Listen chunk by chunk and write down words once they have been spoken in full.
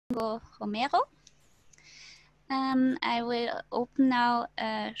Romero. I will open now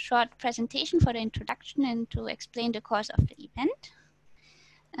a short presentation for the introduction and to explain the course of the event.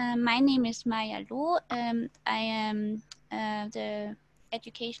 My name is Maya Loh. I am the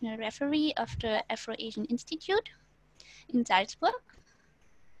educational referee of the Afro-Asian Institute in Salzburg.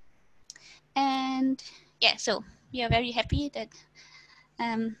 And yeah, so we are very happy that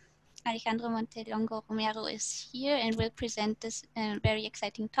Alejandro Montelongo Romero is here and will present this very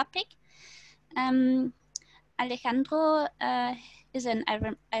exciting topic. Alejandro is an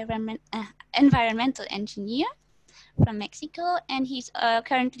environmental engineer from Mexico, and he's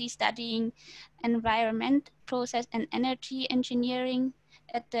currently studying environment, process, and energy engineering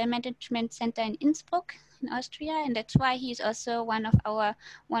at the Management Center in Innsbruck in Austria, and that's why he's also one of our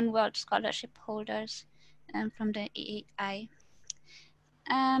One World Scholarship holders from the AAI.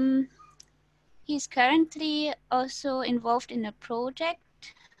 He's currently also involved in a project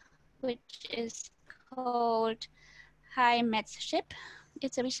which is called High Mets Ship.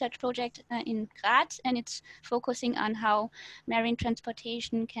 It's a research project in Graz, and it's focusing on how marine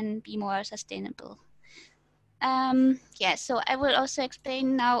transportation can be more sustainable. Yeah, so I will also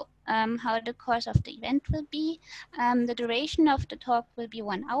explain now how the course of the event will be. The duration of the talk will be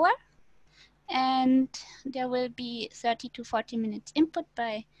 1 hour, and there will be 30 to 40 minutes input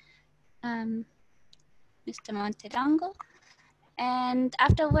by Mr. Montelongo. And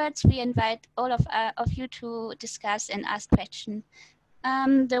afterwards, we invite all of you to discuss and ask questions.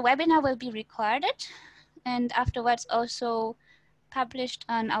 The webinar will be recorded and afterwards also published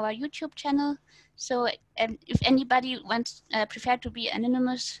on our YouTube channel. So if anybody wants prefer to be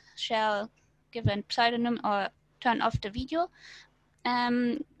anonymous, shall give a pseudonym or turn off the video.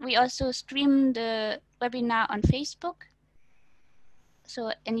 We also stream the webinar on Facebook.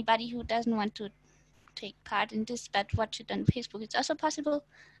 So anybody who doesn't want to take part in this but watch it on Facebook, it's also possible.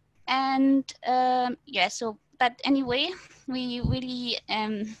 And yeah, so but anyway, we really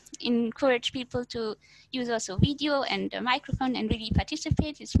encourage people to use also video and the microphone and really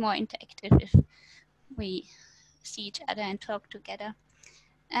participate. It's more interactive if we see each other and talk together.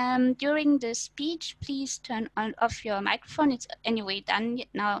 During the speech, please turn off your microphone. It's anyway done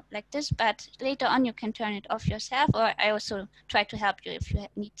now like this, but later on you can turn it off yourself, or I also try to help you if you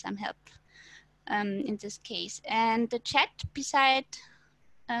need some help in this case. And the chat beside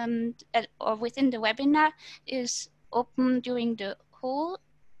or within the webinar is open during the whole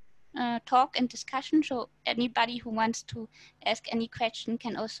talk and discussion. So anybody who wants to ask any question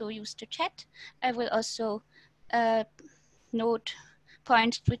can also use the chat. I will also note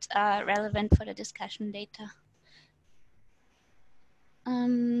points which are relevant for the discussion later.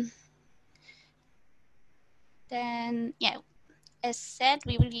 Then, yeah, as said,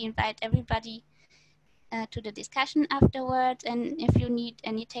 we really invite everybody to the discussion afterwards, and if you need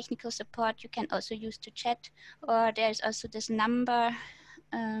any technical support, you can also use the chat, or there's also this number.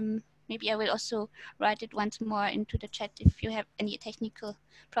 Maybe I will also write it once more into the chat. If you have any technical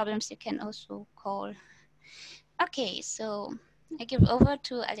problems, you can also call. Okay, so I give over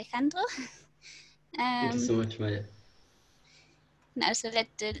to Alejandro. Thank you so much, Maya. Now, so let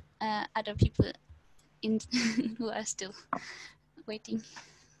the other people in who are still waiting.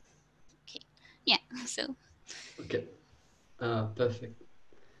 Okay, yeah, so. Okay, perfect.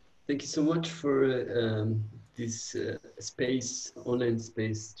 Thank you so much for this space, online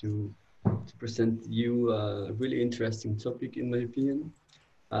space, to present you a really interesting topic, in my opinion.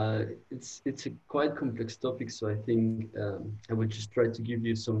 It's a quite complex topic, so I think I will just try to give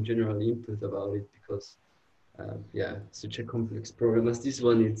you some general input about it, because yeah, such a complex problem as this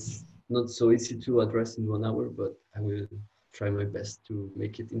one, it's not so easy to address in 1 hour, but I will try my best to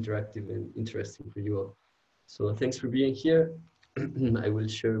make it interactive and interesting for you all. So thanks for being here. I will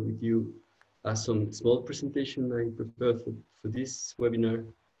share with you some small presentation I prepared for this webinar,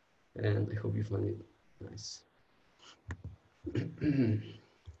 and I hope you find it nice.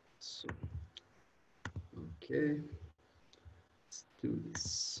 So, okay, let's do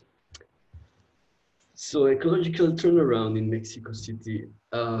this. So, ecological turnaround in Mexico City.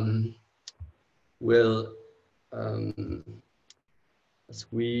 Well, as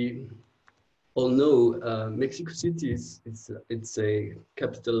we all know, Mexico City it's a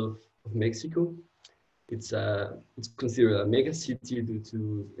capital of Mexico. It's considered a mega city due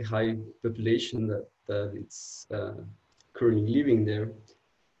to the high population that it's currently living there.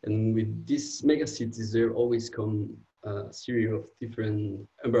 And with these mega cities, there always come a series of different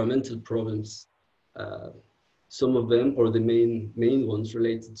environmental problems. Some of them, or the main ones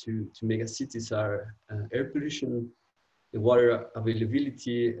related to mega cities, are air pollution, the water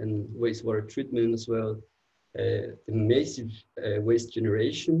availability, and wastewater treatment as well. the massive waste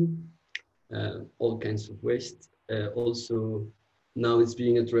generation, all kinds of waste. Also, now it's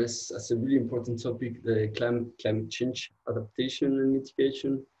being addressed as a really important topic, the climate change adaptation and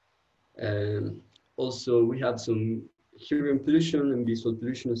mitigation. Also, we have some hearing pollution and visual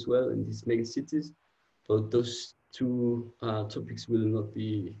pollution as well in these mega cities, but those two topics will not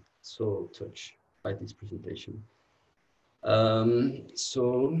be so touched by this presentation.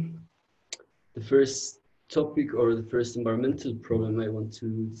 So the first topic or the first environmental problem I want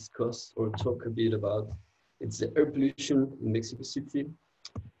to discuss or talk a bit about, it's the air pollution in Mexico City.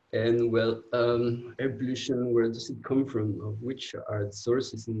 And well, air pollution, where does it come from? Of which are the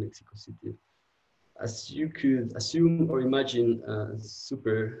sources in Mexico City? As you could assume or imagine, a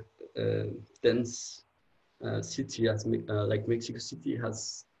super dense city as like Mexico City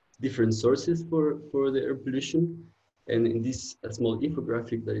has different sources for the air pollution. And in this small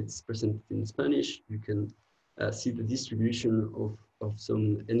infographic that it's presented in Spanish, you can see the distribution of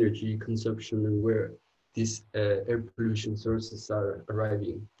some energy consumption and where these air pollution sources are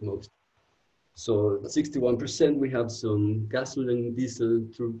arriving the most. So 61%, we have some gasoline, diesel,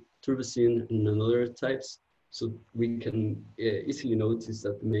 turbocene, and other types. So we can easily notice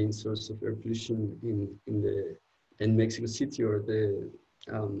that the main source of air pollution in Mexico City, or the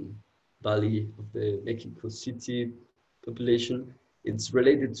valley of the Mexico City population, it's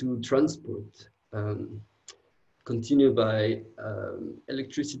related to transport, continued by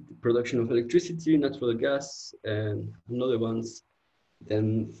electricity, production of electricity, natural gas, and another ones,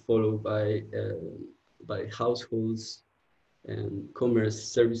 then followed by households and commerce,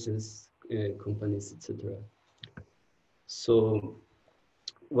 services, companies, etc. So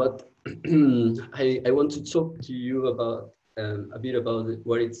what I want to talk to you about a bit about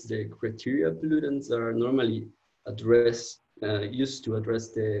what is the criteria pollutants that are normally addressed, used to address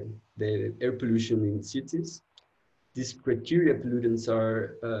the air pollution in cities. These criteria pollutants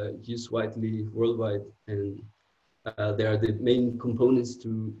are used widely worldwide, and they are the main components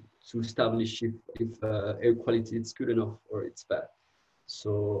to establish if air quality is good enough or it's bad.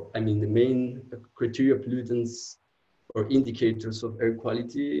 So, I mean, the main criteria pollutants or indicators of air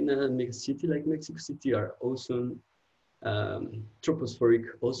quality in a mega city like Mexico City are ozone, tropospheric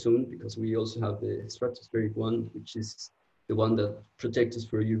ozone, because we also have the stratospheric one, which is the one that protects us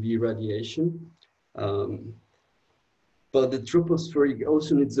for UV radiation. But the tropospheric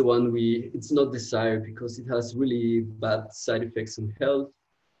ozone, it's the one it's not desired because it has really bad side effects on health.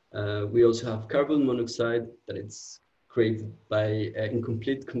 We also have carbon monoxide that it's created by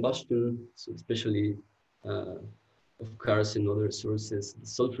incomplete combustion, so especially of cars and other sources. The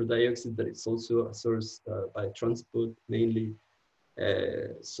sulfur dioxide, that it's also a source by transport mainly.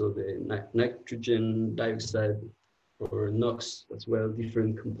 So the nitrogen dioxide or NOx as well,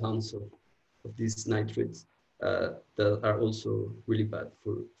 different compounds of these nitrates that are also really bad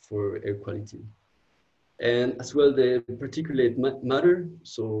for air quality. And as well the particulate matter,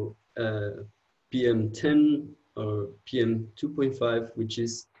 so PM10 or PM2.5, which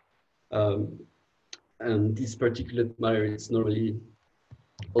is and this particulate matter is normally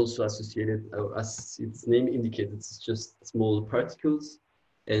also associated, as its name indicates, it's just small particles,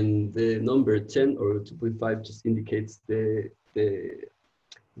 and the number 10 or 2.5 just indicates the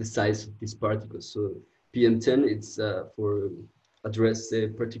size of these particles. So PM10, it's for address the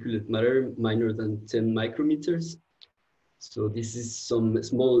particulate matter minor than 10 micrometers. So this is some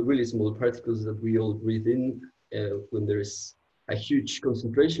small, really small particles that we all breathe in when there's a huge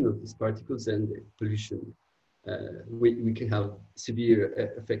concentration of these particles, and pollution. We can have severe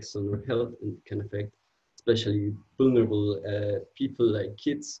effects on our health, and can affect especially vulnerable people like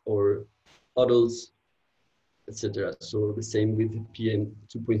kids or adults, etc. So the same with PM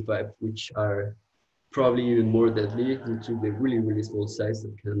 2.5, which are probably even more deadly due to the really, really small size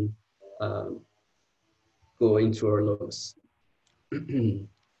that can go into our lungs.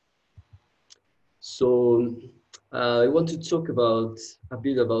 So I want to talk a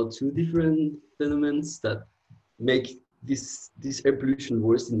bit about two different phenomena that make this air pollution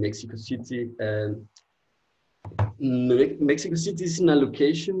worse in Mexico City. Mexico City is in a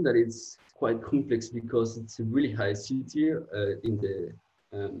location that is quite complex because it's a really high city in the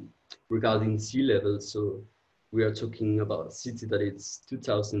regarding sea level. So we are talking about a city that it's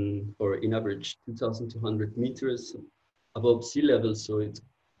 2,000 or in average 2,200 meters above sea level. So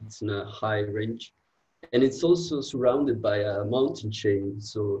it's in a high range, and it's also surrounded by a mountain chain.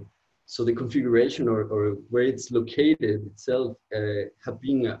 So the configuration or where it's located itself have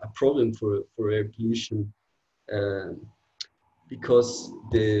been a problem for air pollution. Because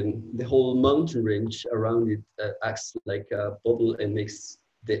the whole mountain range around it acts like a bubble and makes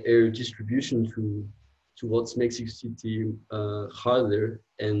the air distribution to towards Mexico City harder,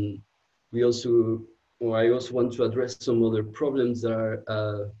 and we also, or I also want to address some other problems that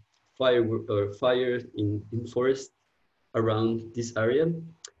are fire in forest around this area.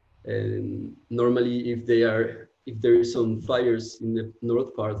 And normally, if there is some fires in the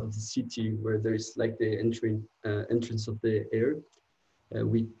north part of the city where there is like the entrance of the air,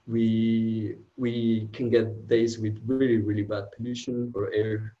 we can get days with really bad pollution or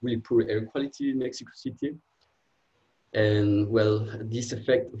really poor air quality in Mexico City. And well, this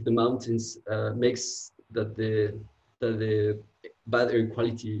effect of the mountains makes that the bad air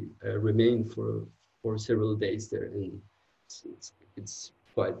quality remain for several days there, and it's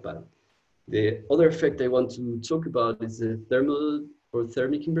quite bad. The other effect I want to talk about is the thermal or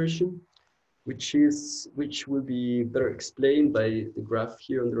thermic inversion, which will be better explained by the graph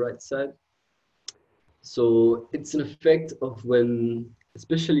here on the right side. So it's an effect of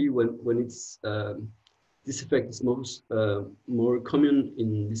especially when it's this effect is more common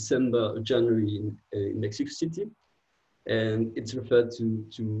in December or January in Mexico City, and it's referred to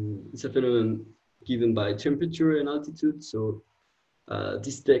it's a phenomenon given by temperature and altitude. So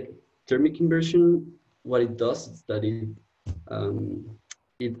this thermic inversion, what it does is that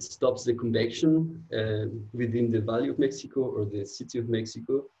it stops the convection within the Valley of Mexico or the city of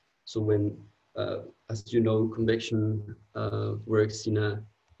Mexico. So when, as you know, convection works in a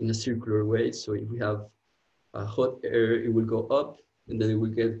circular way. So if we have hot air, it will go up, and then it will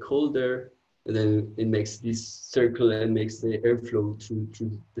get colder, and then it makes this circle and makes the airflow through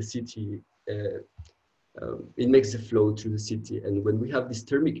the city. It makes the flow through the city, and when we have this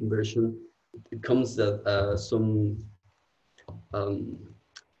thermic inversion, it comes that some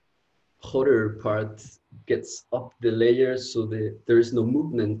hotter part gets up the layer, so there is no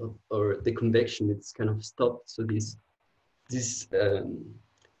movement or the convection. It's kind of stopped. So this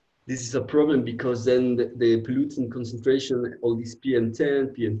is a problem, because then the pollutant concentration, all these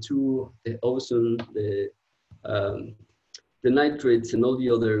PM10, PM2, the ozone, the nitrates, and all the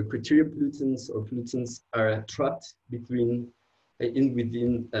other criteria pollutants are trapped within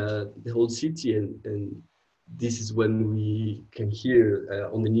the whole city, and this is when we can hear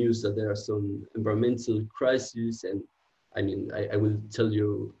on the news that there are some environmental crises. And I mean, I will tell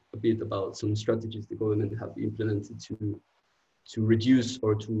you a bit about some strategies the government have implemented to reduce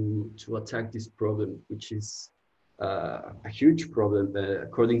or to attack this problem, which is a huge problem.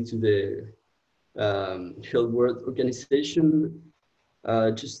 According to the Health World Organization,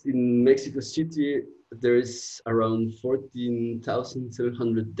 just in Mexico City, there is around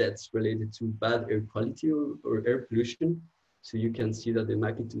 14,700 deaths related to bad air quality or air pollution. So you can see that the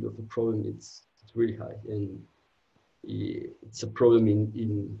magnitude of the problem it's really high, and it's a problem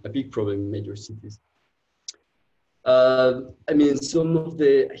a big problem in major cities. I mean,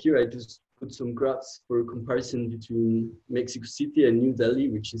 here I just put some graphs for comparison between Mexico City and New Delhi,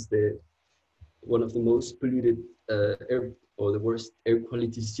 which is one of the most polluted air or the worst air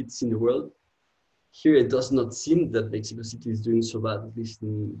quality cities in the world. Here, it does not seem that Mexico City is doing so bad, at least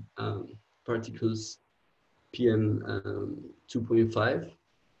in particles PM 2.5.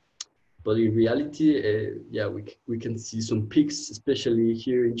 But in reality, yeah, we can see some peaks, especially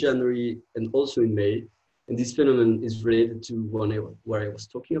here in January and also in May. And this phenomenon is related to what I was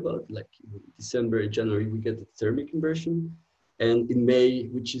talking about. Like in December, January, we get the thermic inversion. And in May,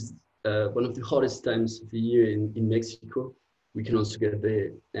 which is one of the hottest times of the year in Mexico, we can also get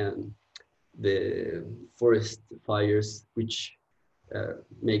the forest fires, which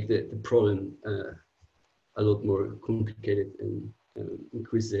make the problem a lot more complicated and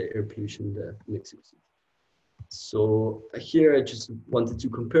increase the air pollution in Mexico City. So here I just wanted to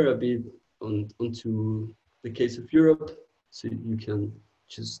compare a bit onto the case of Europe, so you can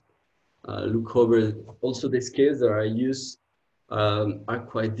just look over. Also, the scales that I use are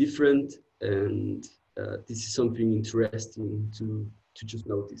quite different, and this is something interesting to just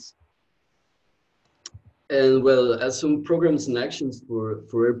notice. And well, as some programs and actions for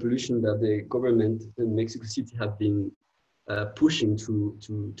air pollution that the government in Mexico City have been pushing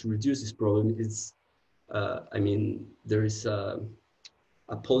to reduce this problem is, I mean, there is a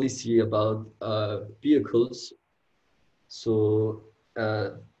policy about vehicles. So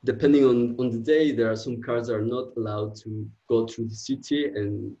depending on the day, there are some cars that are not allowed to go through the city,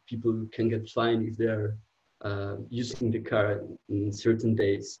 and people can get fined if they are using the car in certain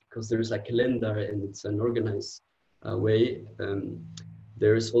days, because there's a calendar and it's an organized way.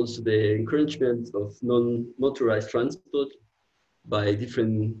 There is also the encouragement of non-motorized transport by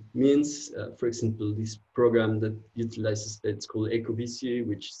different means. For example, this program that utilizes, it's called Ecobici,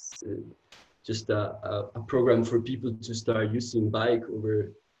 which is just a program for people to start using bike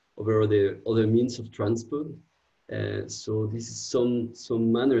over over the other means of transport. So this is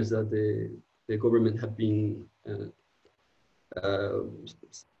some manners that the government have been uh,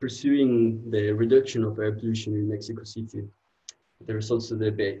 pursuing the reduction of air pollution in Mexico City. There's also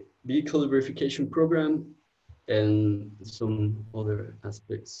the vehicle verification program and some other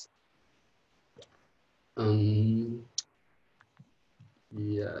aspects.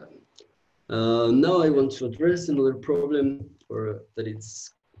 Yeah. Now I want to address another problem, or that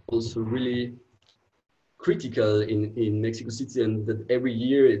it's also really critical in Mexico City, and that every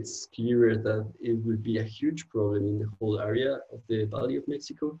year it's clearer that it will be a huge problem in the whole area of the Valley of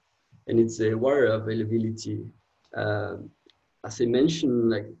Mexico, and it's water availability. Um, as I mentioned,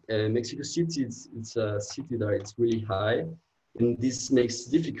 like Mexico City, it's a city that it's really high, and this makes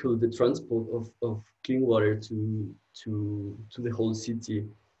difficult the transport of clean water to the whole city,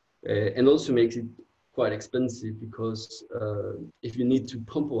 and also makes it quite expensive because if you need to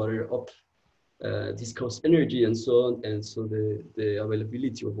pump water up, this costs energy and so on, and so the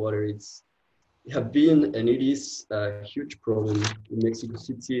availability of water have been and it is a huge problem in Mexico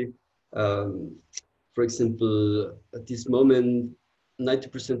City. Um, for example, at this moment,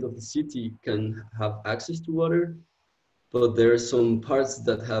 90% of the city can have access to water, but there are some parts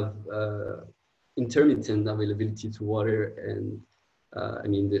that have intermittent availability to water, and I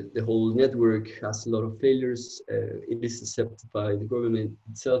mean, the whole network has a lot of failures. It is accepted by the government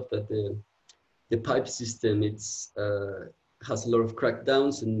itself that the pipe system has a lot of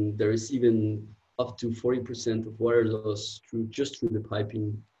crackdowns, and there is even up to 40% of water loss just through the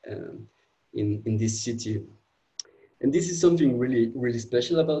piping in this city. And this is something really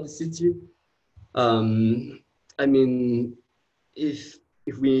special about the city. I mean, if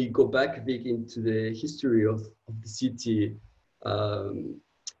we go back a bit into the history of the city, um,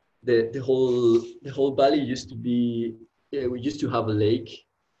 the whole valley used to be, we used to have a lake,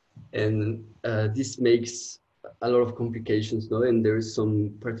 and this makes a lot of complications, no? And there is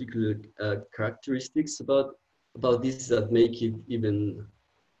some particular characteristics about this that make it even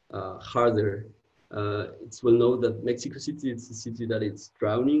harder. It's well known that Mexico City is a city that it's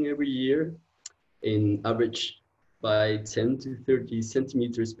drowning every year, in average by 10 to 30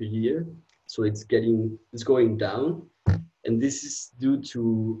 centimeters per year. So it's going down, and this is due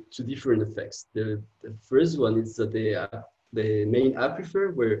to different effects. The first one is that the main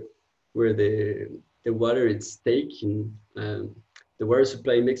aquifer where the water is taken, the water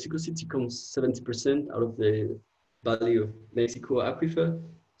supply in Mexico City comes 70% out of the Valley of Mexico aquifer.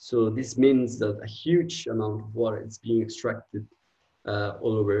 So this means that a huge amount of water is being extracted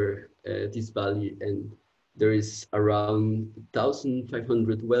all over this valley, and there is around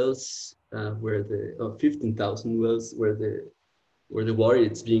 1,500 wells where 15,000 wells where the water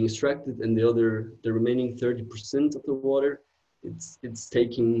is being extracted, and the remaining 30% of the water it's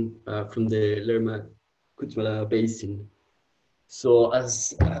taken from the Lerma Kutmala basin. So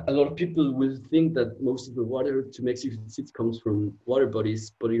as a lot of people will think that most of the water to Mexico City comes from water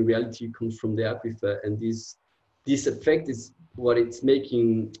bodies, but in reality it comes from the aquifer, and this effect is what it's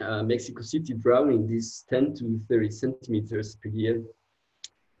making Mexico City drowning these 10 to 30 centimeters per year.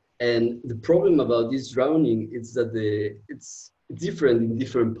 And the problem about this drowning is that it's different in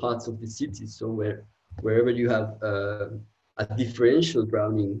different parts of the city. So wherever you have a differential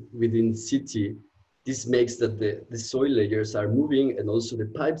drowning within the city, this makes that the soil layers are moving, and also the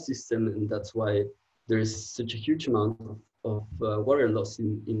pipe system, and that's why there is such a huge amount of water loss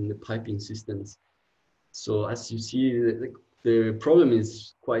in the piping systems. So as you see, the problem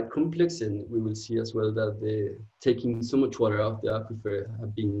is quite complex, and we will see as well that taking so much water out of the aquifer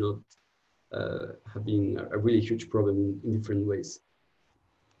have been a really huge problem in different ways.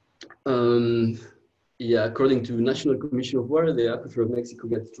 Yeah, according to National Commission of Water, the aquifer of Mexico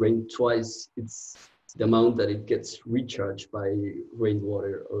gets drained twice. It's the amount that it gets recharged by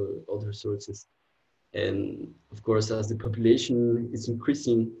rainwater or other sources. And of course, as the population is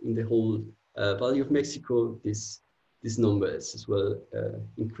increasing in the whole Valley of Mexico, this number is as well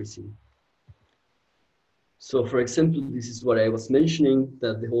increasing. So for example, this is what I was mentioning,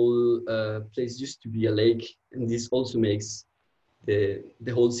 that the whole place used to be a lake, and this also makes the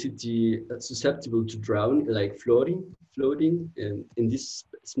whole city susceptible to drown, like floating. And in this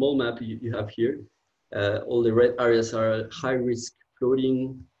small map you have here, all the red areas are high risk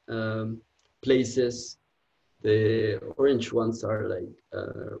floating places. The orange ones are like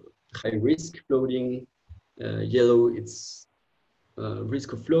high risk floating. Yellow, it's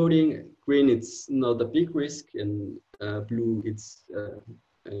risk of floating. Green, it's not a big risk, and blue, it's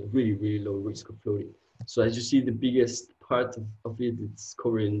really low risk of floating. So as you see, the biggest part of it, it's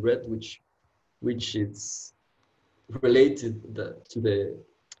covered in red, which it's related to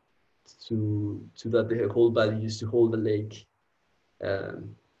to that the whole body used to hold the lake.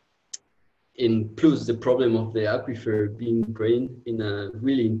 In plus the problem of the aquifer being drained in a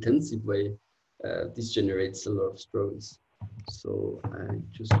really intensive way, this generates a lot of struggles. So I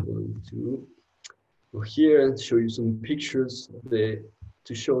just want to go here and show you some pictures of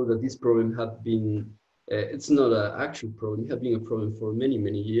to show that this problem have been, it's not an actual problem, it have been a problem for many,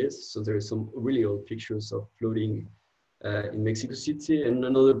 many years. So there are some really old pictures of flooding in Mexico City. And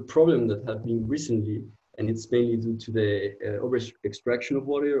another problem that have been recently, and it's mainly due to the over extraction of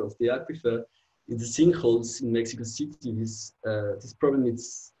water of the aquifer, in the sinkholes in Mexico City. This problem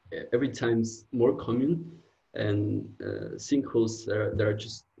is every time more common, and sinkholes there are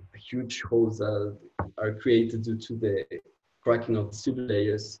just huge holes that are created due to the cracking of the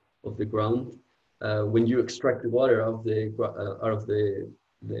sublayers of the ground. When you extract the water out of the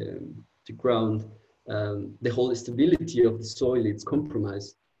ground, the whole stability of the soil is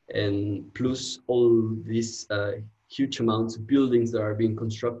compromised, and plus all these huge amounts of buildings that are being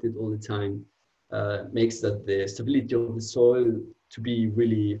constructed all the time makes that the stability of the soil to be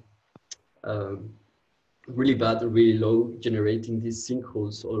really really bad or really low, generating these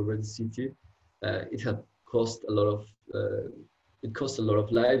sinkholes all over the city. It had cost a lot of it costs a lot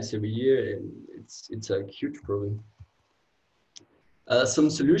of lives every year, and it's a huge problem. Some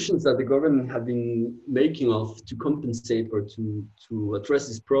solutions that the government have been making of to compensate or to address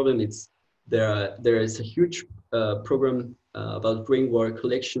this problem, there is a huge program about rainwater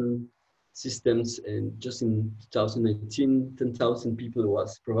collection systems, and just in 2019, 10,000 people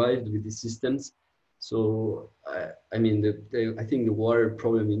was provided with these systems. So I mean, I think the water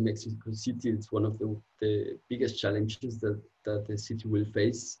problem in Mexico City is one of the biggest challenges that the city will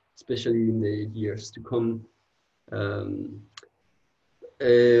face, especially in the years to come.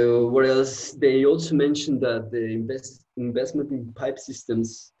 What else? They also mentioned that the investment in pipe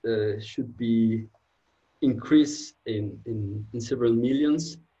systems should be increased in several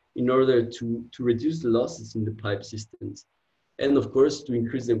millions in order to reduce the losses in the pipe systems. And of course, to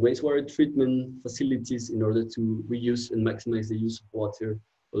increase the wastewater treatment facilities in order to reuse and maximize the use of water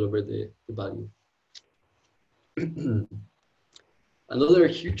all over the valley. Another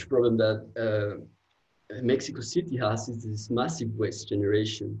huge problem that Mexico City has is this massive waste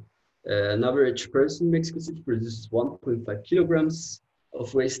generation. An average person in Mexico City produces 1.5 kilograms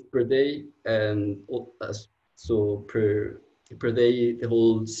of waste per day, and so per day the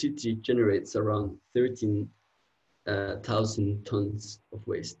whole city generates around 13,000 tons of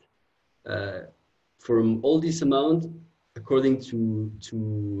waste. From all this amount, according to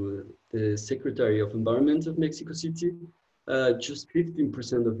the Secretary of Environment of Mexico City, just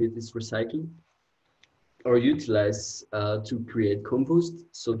 15% of it is recycled or utilized to create compost.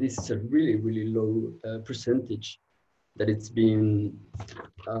 So this is a really, really low percentage that it's being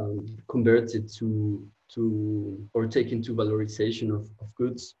converted to or taken to valorization of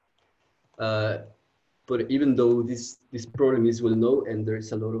goods. But even though this problem is well known, and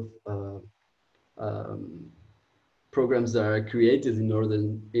there's a lot of programs that are created in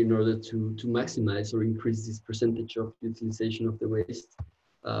order to maximize or increase this percentage of utilization of the waste.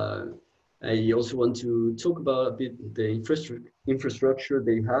 I also want to talk about a bit the infrastructure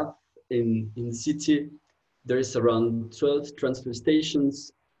they have in the city. There is around 12 transfer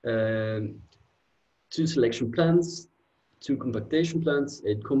stations, 2 selection plants, 2 compactation plants,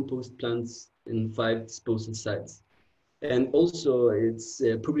 8 compost plants, and 5 disposal sites. And also it's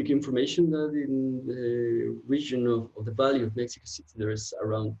public information that in the region of the Valley of Mexico City, there is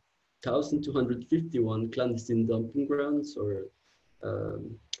around 1,251 clandestine dumping grounds or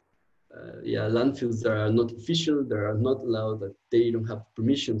landfills that are not official, that are not allowed, that they don't have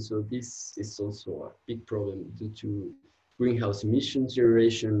permission. So this is also a big problem due to greenhouse emissions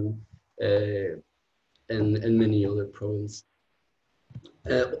generation and many other problems.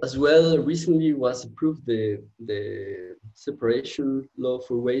 As well, recently was approved the separation law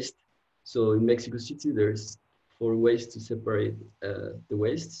for waste. So in Mexico City, there's 4 ways to separate the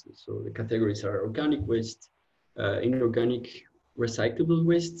waste. So the categories are organic waste, inorganic recyclable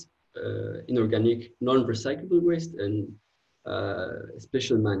waste, inorganic non-recyclable waste, and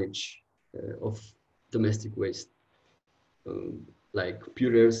special manage of domestic waste, like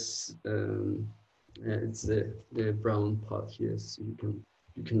computers. It's the brown part here, so you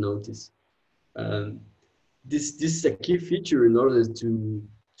can notice. This is a key feature in order to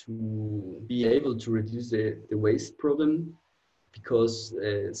be able to reduce the waste problem, because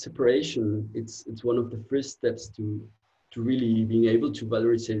separation it's one of the first steps to really being able to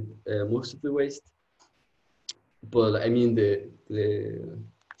valorize most of the waste. But I mean the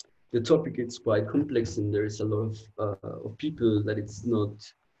topic is quite complex, and there is a lot of people that it's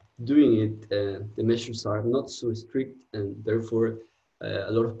not doing it, the measures are not so strict, and therefore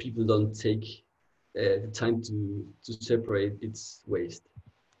a lot of people don't take the time to separate its waste.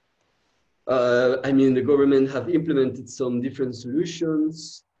 I mean, the government have implemented some different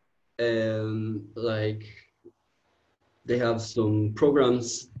solutions, like they have some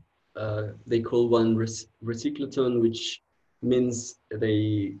programs. They call one recyclathon, which means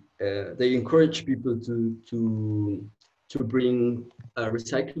they encourage people to bring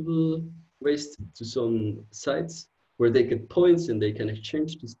recyclable waste to some sites where they get points and they can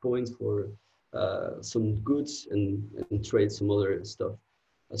exchange these points for some goods and trade some other stuff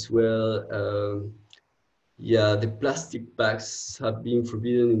as well. Yeah, the plastic bags have been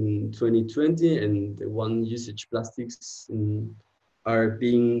forbidden in 2020, and the one-usage plastics are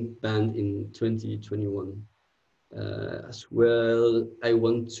being banned in 2021. As well, I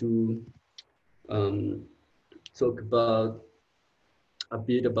want to talk about a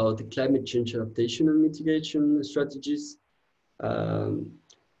bit about the climate change adaptation and mitigation strategies. Um,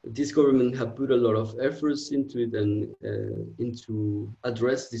 this government have put a lot of efforts into it and into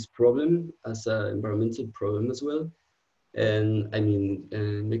address this problem as an environmental problem as well. And I mean,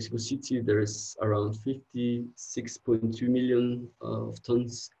 in Mexico City, there is around 56.2 million of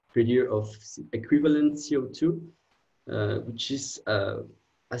tons per year of equivalent CO2, which is a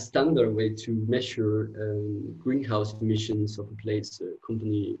standard way to measure greenhouse emissions of a place,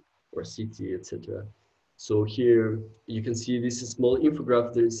 company, or city, etc. So here you can see this small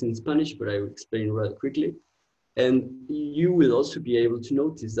infographic that is in Spanish, but I will explain rather quickly. And you will also be able to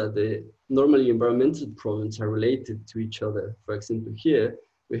notice that the normally environmental problems are related to each other. For example, here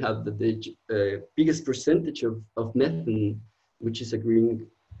we have the biggest percentage of methane, which is a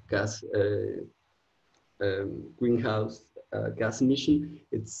greenhouse gas emission.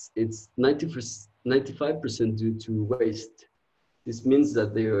 It's 95% due to waste. This means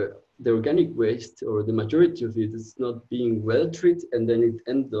that the organic waste, or the majority of it, is not being well treated, and then it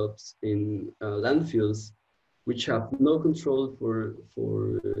ends up in landfills, which have no control for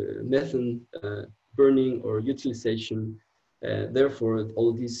methane burning or utilization. Therefore,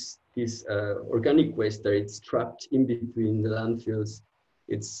 all this organic waste that it's trapped in between the landfills,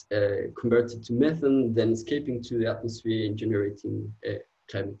 it's converted to methane, then escaping to the atmosphere and generating a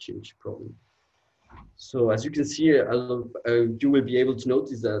climate change problem. So as you can see, you will be able to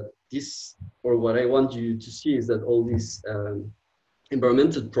notice that this, or what I want you to see, is that all these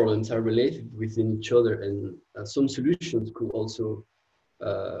environmental problems are related within each other, and some solutions could also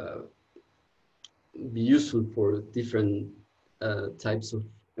be useful for different types of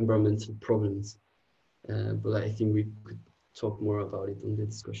environmental problems. But I think we could talk more about it on the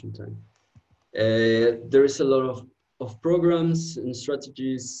discussion time. There is a lot of programs and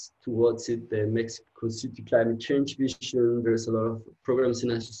strategies towards it. The Mexico City climate change vision. There's a lot of programs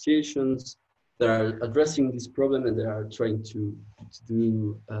and associations that are addressing this problem, and they are trying to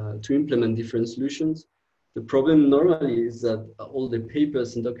implement different solutions. The problem normally is that all the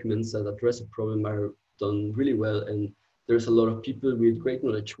papers and documents that address a problem are done really well, and there's a lot of people with great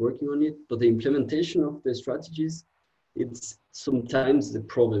knowledge working on it, but the implementation of the strategies, it's sometimes the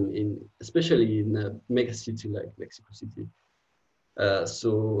problem, especially in a mega city like Mexico City.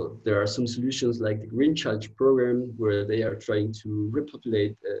 So there are some solutions like the Green Charge program, where they are trying to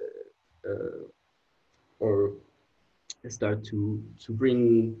repopulate or start to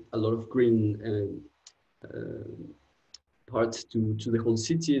bring a lot of green parts to the whole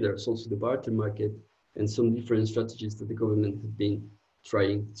city. There's also the barter market and some different strategies that the government have been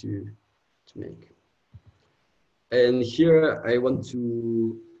trying to make. And here I want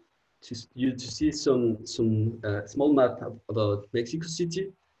you to see some small map about Mexico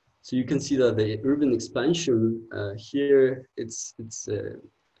City. So you can see that the urban expansion here, it's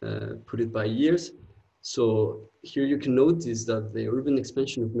put it by years. So here you can notice that the urban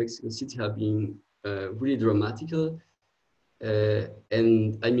expansion of Mexico City have been really dramatical.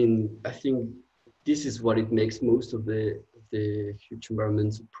 And I mean, I think this is what it makes most of the huge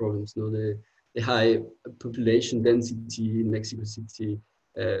environmental problems. You know, the high population density in Mexico City,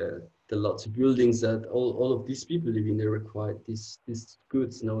 the lots of buildings that all of these people living there require these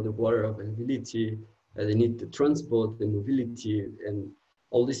goods, you know, the water availability, they need the transport, the mobility, and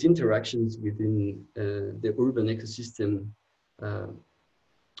all these interactions within the urban ecosystem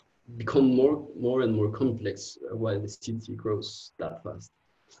become more and more complex while the city grows that fast.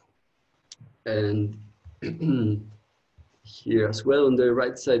 And here as well on the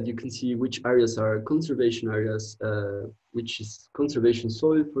right side, you can see which areas are conservation areas, which is conservation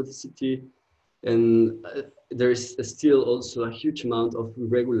soil for the city. And there is still also a huge amount of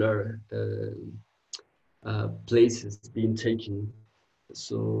irregular places being taken.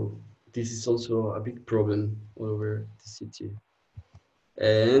 So this is also a big problem all over the city.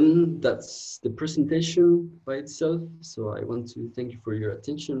 And that's the presentation by itself. So I want to thank you for your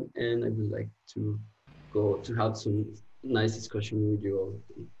attention, and I would like to go to have some nice discussion with you all.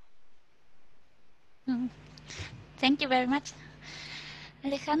 Thank you very much,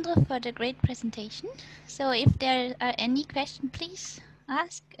 Alejandro, for the great presentation. So if there are any questions, please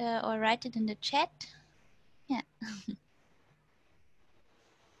ask or write it in the chat. Yeah.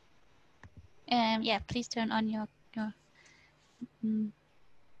 Yeah, please turn on your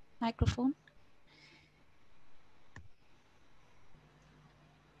microphone.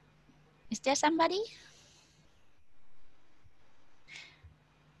 Is there somebody?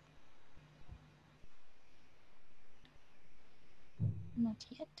 Not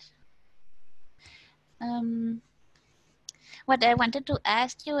yet. What I wanted to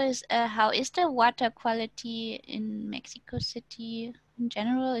ask you is, how is the water quality in Mexico City in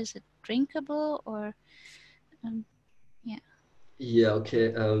general? Is it drinkable or, yeah? Yeah,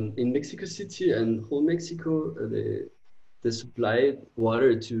 okay. In Mexico City and whole Mexico, the supply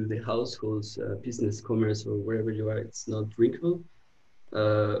water to the households, business, commerce, or wherever you are, it's not drinkable.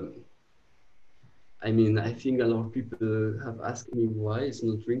 I mean, I think a lot of people have asked me why it's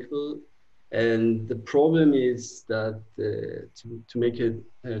not drinkable. And the problem is that to make it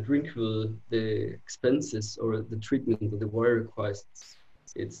drinkable, the expenses or the treatment of the water requires,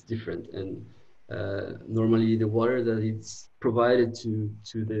 it's different. And normally the water that it's provided to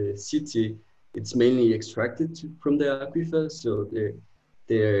the city, it's mainly extracted from the aquifer. So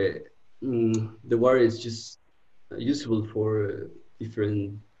the water is just usable for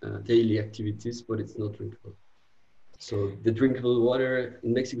different daily activities, but it's not drinkable. So the drinkable water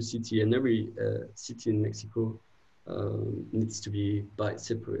in Mexico City and every city in Mexico needs to be bought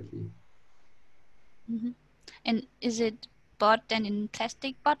separately. Mm-hmm. And is it bought then in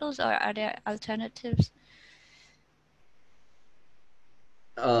plastic bottles, or are there alternatives?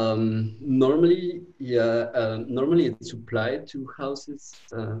 Normally, yeah, normally it's supplied to houses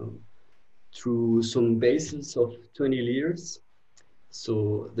through some bases of 20 liters.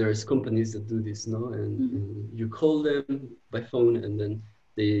 So there's companies that do this now, and you call them by phone, and then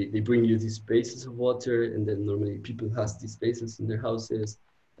they bring you these bases of water, and then normally people has these bases in their houses.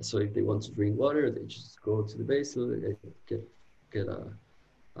 So if they want to drink water, they just go to the basin, get a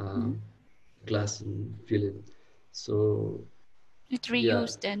glass and fill it. So It's yeah,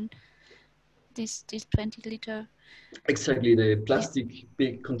 reused then, this 20-liter. exactly. The plastic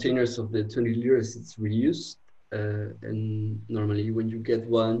big containers of the 20 liters, it's reused. And normally when you get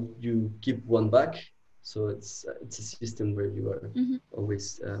one, you give one back. So it's a system where you are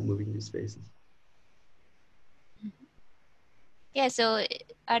always moving these spaces. Yeah, so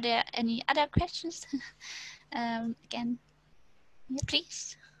are there any other questions? Again, yeah,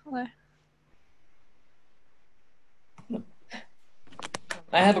 please. Or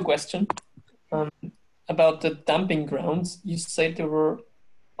I have a question about the dumping grounds. You said there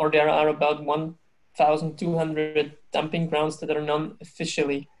are about 1,200 dumping grounds that are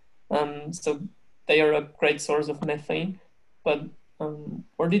non-officially. So they are a great source of methane. But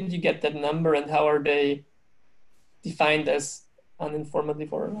where did you get that number, and how are they defined as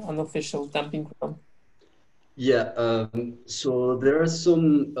uninformative or unofficial dumping ground? Yeah, so there are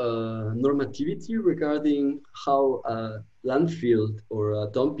some normativity regarding how a landfill or a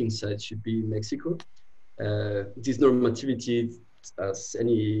dumping site should be in Mexico. This normativity, as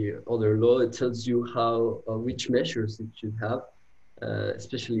any other law, it tells you how which measures it should have,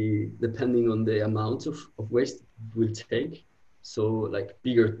 especially depending on the amount of waste it will take. So like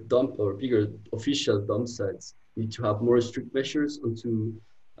bigger dump or bigger official dump sites need to have more strict measures onto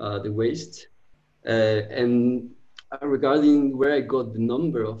the waste. And regarding where I got the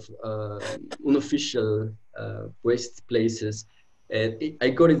number of unofficial waste places,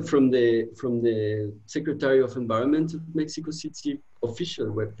 I got it from the Secretary of Environment of Mexico City official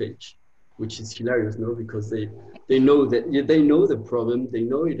webpage, which is hilarious, no? Because they know that, yeah, they know the problem, they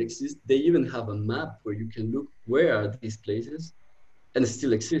know it exists. They even have a map where you can look where are these places, and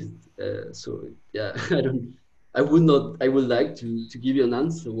still exist. So yeah, I would like to give you an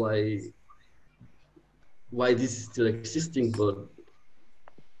answer why this is still existing, but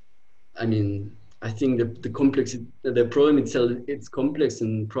I mean, I think the problem itself, it's complex,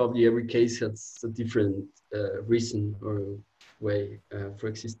 and probably every case has a different reason or way for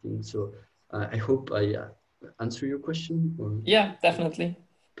existing. So I hope I answer your question. Or... Yeah, definitely.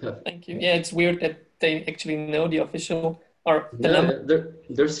 Perfect. Thank you. Yeah, it's weird that they actually know the official or the number. Yeah,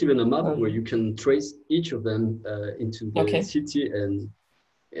 there's even a map where you can trace each of them into the city, and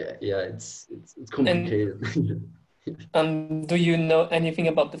yeah, it's complicated. Do you know anything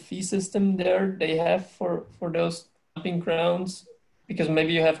about the fee system there they have for those dumping grounds? Because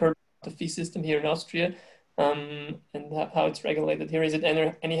maybe you have heard the fee system here in Austria, and how it's regulated here. Is it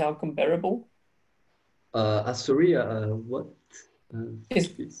anyhow comparable? Sorry, what?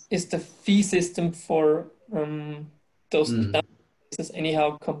 Is the fee system for those dumping places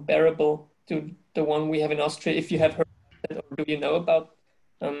anyhow comparable to the one we have in Austria? If you have heard of it, or do you know about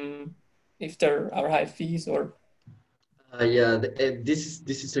if there are high fees or? Yeah, this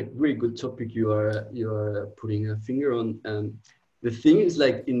is a really good topic you are putting a finger on. The thing is,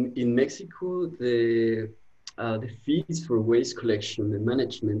 like in Mexico, the fees for waste collection and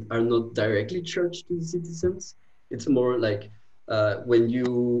management are not directly charged to the citizens. It's more like when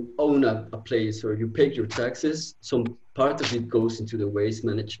you own a place or you pay your taxes, some part of it goes into the waste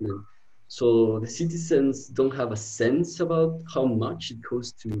management. So the citizens don't have a sense about how much it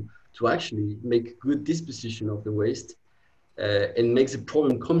costs to actually make good disposition of the waste. And makes the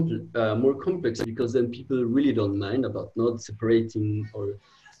problem more complex, because then people really don't mind about not separating, or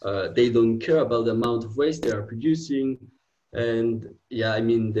they don't care about the amount of waste they are producing. And yeah, I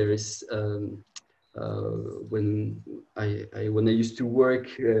mean, there is when I used to work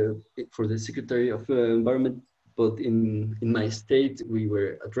for the Secretary of Environment, but in my state, we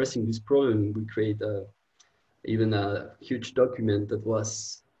were addressing this problem. We created even a huge document that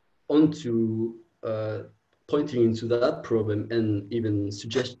was onto pointing into that problem, and even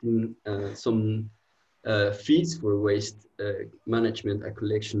suggesting some fees for waste management and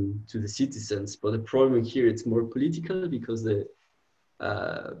collection to the citizens. But the problem here, it's more political, because there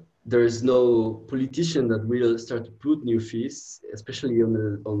is no politician that will start to put new fees, especially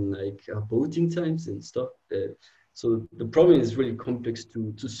on like voting times and stuff. So the problem is really complex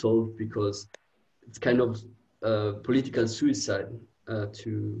to solve, because it's kind of political suicide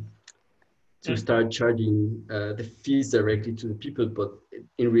to start charging the fees directly to the people. But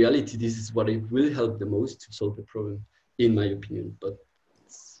in reality, this is what it will help the most to solve the problem, in my opinion. But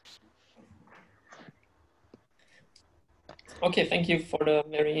okay, thank you for the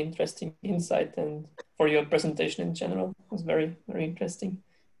very interesting insight and for your presentation in general. It was very, very interesting.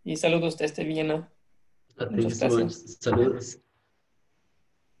 Y saludos desde Viena. thank you so much. Saludos.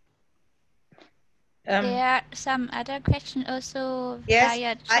 There are some other questions also yes,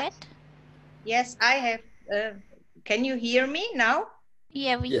 via chat. Yes, I have. Can you hear me now?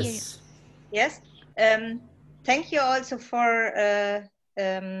 Yeah, we hear you. Yes. Thank you also for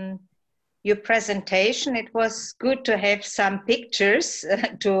your presentation. It was good to have some pictures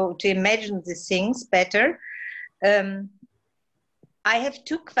to imagine the things better. I have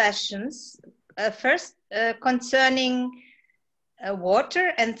two questions. First, concerning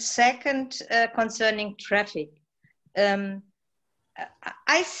water, and second, concerning traffic.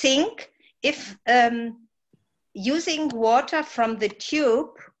 I think if using water from the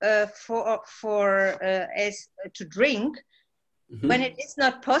tube as to drink, when it is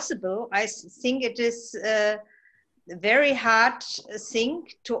not possible, I think it is a very hard thing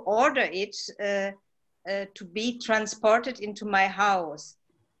to order it to be transported into my house.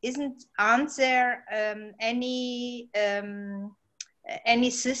 Aren't there any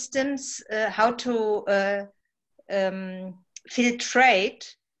systems how to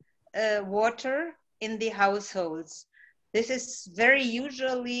filtrate water in the households? This is very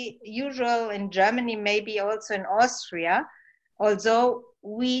usual in Germany, maybe also in Austria, although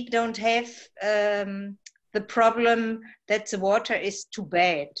we don't have the problem that the water is too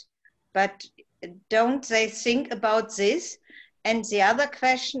bad. But don't they think about this? And the other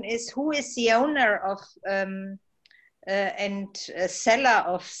question is, who is the owner of and seller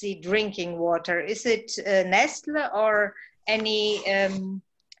of the drinking water? Is it Nestle or any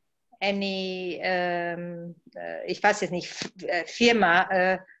ich weiß jetzt nicht,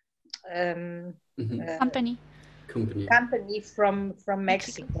 Firma, company from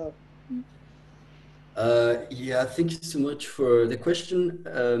Mexico? Yeah, thank you so much for the question.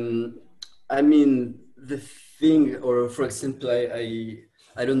 I mean, the thing, or for example,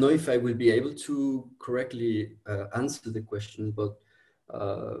 I don't know if I will be able to correctly answer the question, but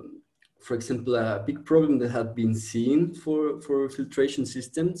for example, a big problem that have been seen for filtration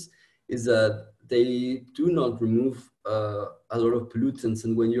systems is that they do not remove a lot of pollutants.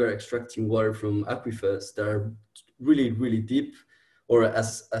 And when you are extracting water from aquifers that are really, really deep, or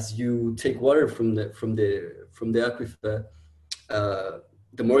as you take water from the aquifer,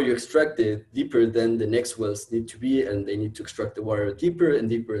 the more you extract it, deeper then the next wells need to be, and they need to extract the water deeper and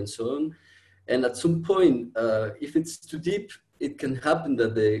deeper and so on. And at some point, if it's too deep, it can happen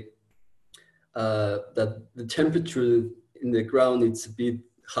that the temperature in the ground is a bit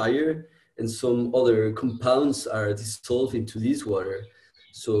higher, and some other compounds are dissolved into this water.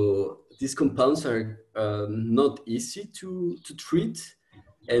 So these compounds are not easy to treat.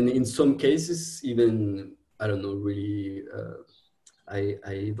 And in some cases, even, I don't know, really,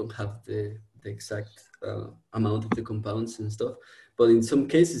 I don't have the exact amount of the compounds and stuff, but in some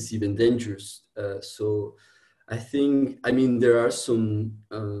cases, even dangerous. So I think, I mean, there are some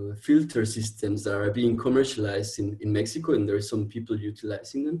filter systems that are being commercialized in Mexico, and there are some people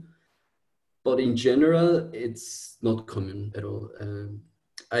utilizing them. But in general, it's not common at all.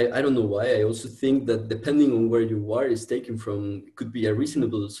 I don't know why. I also think that depending on where you are, is taken from, it could be a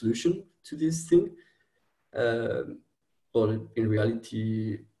reasonable solution to this thing. But in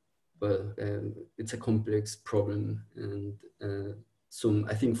reality, well, it's a complex problem, and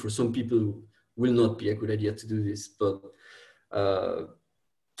I think for some people will not be a good idea to do this. But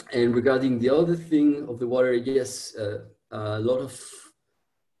and regarding the other thing of the water, yes, a lot of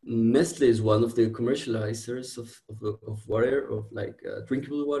Nestle is one of the commercializers of water, of like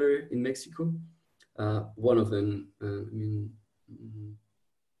drinkable water in Mexico. One of them, I mean,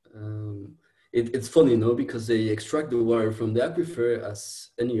 it's funny, no, because they extract the water from the aquifer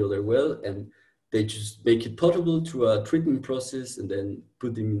as any other well, and they just make it potable through a treatment process, and then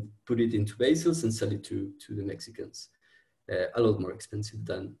put it into vessels and sell it to the Mexicans. A lot more expensive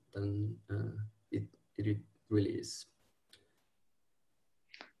than it really is.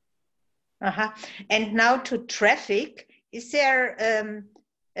 And now to traffic, is there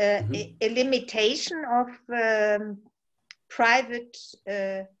a limitation of private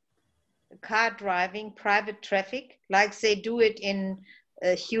car driving, private traffic, like they do it in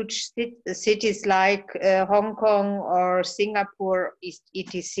huge cities like Hong Kong or Singapore,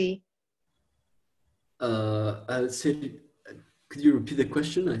 etc.? I'll say, could you repeat the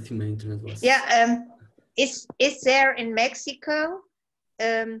question? I think my internet was... Yeah, is there in Mexico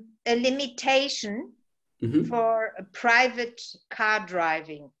a limitation for private car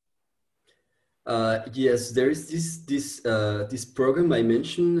driving? Yes, there is this program I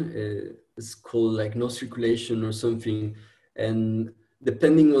mentioned. It's called like no circulation or something, and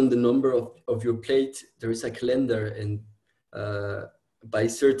depending on the number of your plate, there is a calendar, and by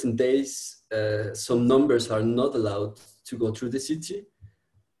certain days, some numbers are not allowed to go through the city.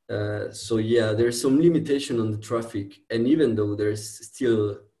 So yeah, there's some limitation on the traffic, and even though there's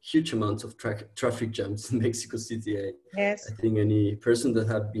still huge amounts of traffic jams in Mexico City, I think any person that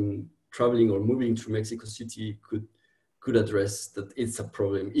have been traveling or moving through Mexico City could address that it's a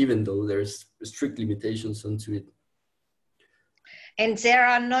problem, even though there's strict limitations onto it. And there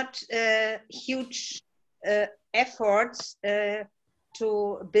are not huge efforts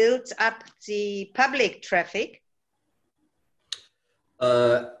to build up the public traffic?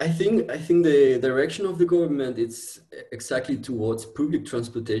 I think the direction of the government is exactly towards public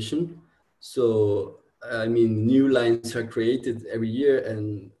transportation. So I mean, new lines are created every year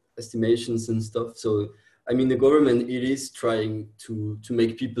and estimations and stuff. So I mean, the government, it is trying to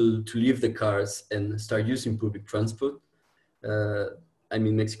make people to leave the cars and start using public transport. I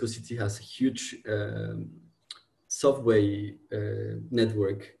mean, Mexico City has a huge subway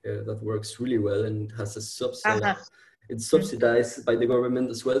network that works really well and has a it's subsidized by the government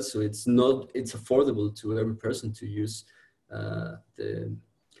as well, so it's affordable to every person to use the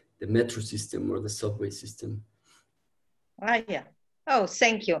metro system or the subway system. Yeah. Oh,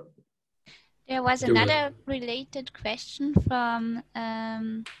 thank you. There was another related question from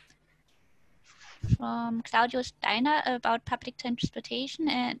Claudio Steiner about public transportation,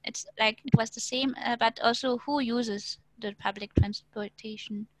 and it's like it was the same, but also who uses the public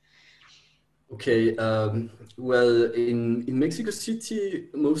transportation? Okay, well, in Mexico City,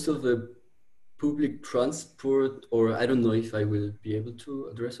 most of the public transport, or I don't know if I will be able to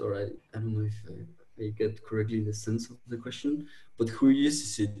address, or I don't know if I get correctly the sense of the question, but who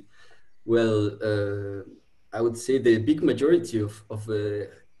uses it? Well, I would say the big majority of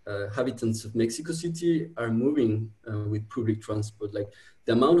inhabitants of Mexico City are moving with public transport. Like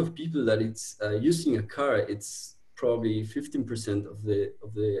the amount of people that it's using a car, it's probably 15% of the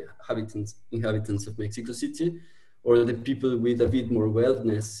inhabitants of Mexico City, or the people with a bit more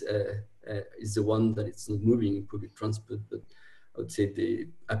wellness is the one that it's not moving in public transport. But I would say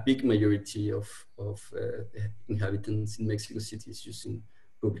a big majority of inhabitants in Mexico City is using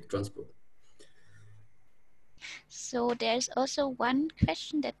public transport. So there's also one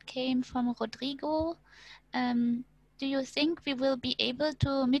question that came from Rodrigo. Do you think we will be able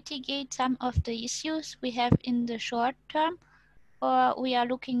to mitigate some of the issues we have in the short term, or we are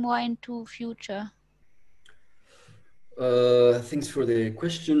looking more into future? Thanks for the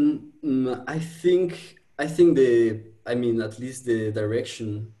question. I think I mean, at least the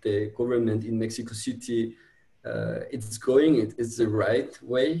direction the government in Mexico City it's going, it's the right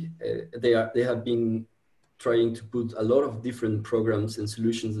way. They have been trying to put a lot of different programs and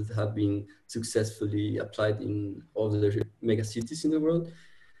solutions that have been successfully applied in all the mega cities in the world.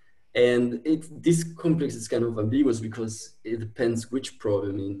 And this complex is kind of ambiguous because it depends which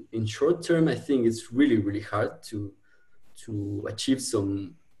problem. In short term, I think it's really, really hard to achieve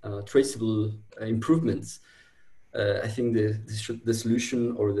some traceable improvements. I think the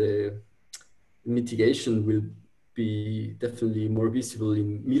solution or the mitigation will be definitely more visible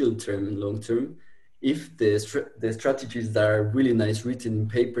in middle term and long term if the strategies that are really nice written in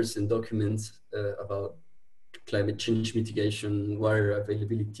papers and documents about climate change mitigation, water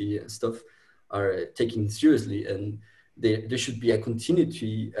availability and stuff are taken seriously, and there should be a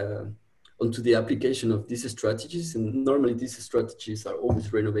continuity onto the application of these strategies. And normally these strategies are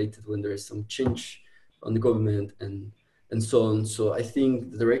always renovated when there is some change on the government and so on. So I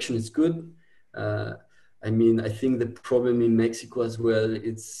think the direction is good. I mean, I think the problem in Mexico as well,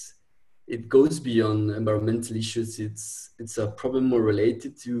 it goes beyond environmental issues. It's a problem more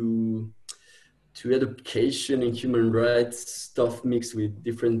related to education and human rights stuff mixed with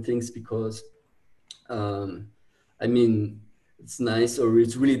different things, because I mean, it's nice, or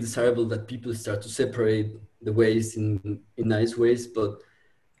it's really desirable that people start to separate the waste in nice ways, but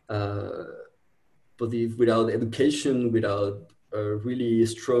if without education, without really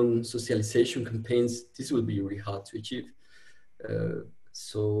strong socialization campaigns, this will be really hard to achieve.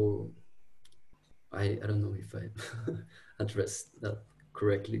 So I don't know if I addressed that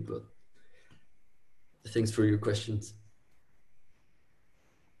correctly, but thanks for your questions.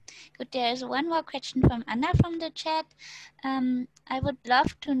 Good. There is one more question from Anna from the chat. I would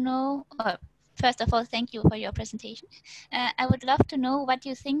love to know, or first of all, thank you for your presentation. I would love to know what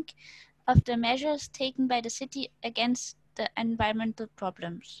you think of the measures taken by the city against the environmental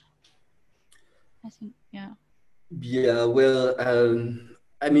problems. I think, yeah. Yeah, well,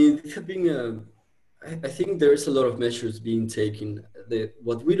 I mean, I think there's a lot of measures being taken.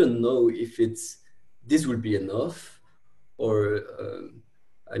 What we don't know if this will be enough, or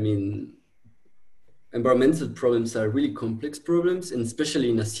I mean, environmental problems are really complex problems, and especially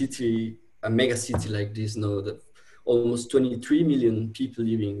in a mega city like this, that almost 23 million people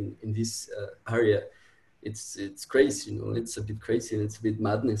living in this area. It's crazy, it's a bit crazy and it's a bit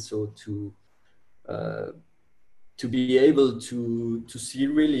madness. So to be able to see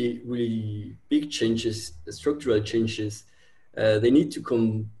really big changes, structural changes, they need to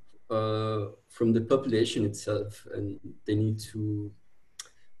come from the population itself, and they need to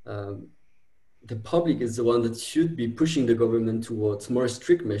the public is the one that should be pushing the government towards more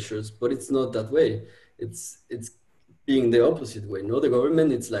strict measures, but it's not that way. It's being the opposite way. The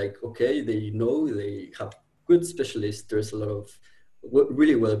government, it's like, okay, they have good specialists. There's a lot of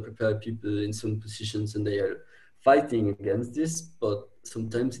really well prepared people in some positions, and they are fighting against this. But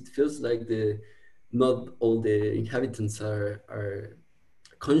sometimes it feels like not all the inhabitants are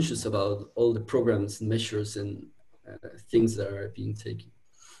conscious about all the programs and measures and things that are being taken.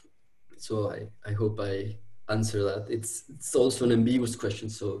 So I hope I answer that. It's also an ambiguous question,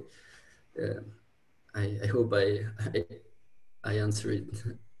 so I hope I answer it.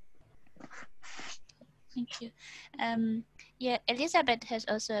 Thank you. Yeah, Elizabeth has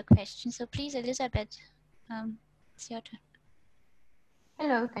also a question. So please, Elizabeth, it's your turn.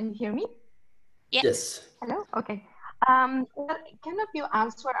 Hello, can you hear me? Yeah. Yes. Hello. Okay. Well, kind of you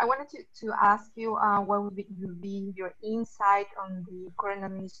answer. I wanted to ask you what would be your insight on the current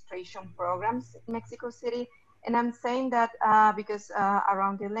administration programs in Mexico City. And I'm saying that because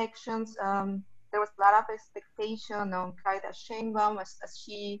around the elections, there was a lot of expectation on Claudia Sheinbaum, as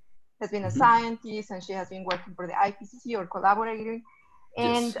she has been a scientist and she has been working for the IPCC or collaborating.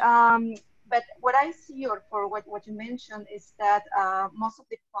 And Yes. But what I see, or what you mentioned, is that most of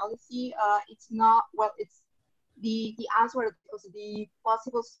the policy, it's not, well, it's the answer, because the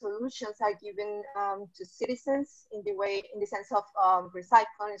possible solutions are given to citizens in the sense of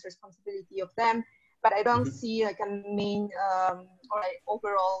recycling is responsibility of them, but I don't see like a main or like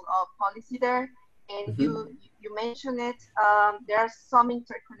overall policy there. And you mentioned it, there are some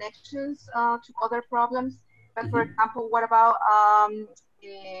interconnections to other problems, but for example, what about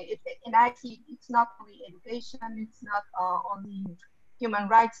and I see it's not only education, it's not only human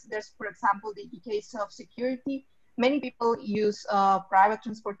rights. There's, for example, the case of security. Many people use private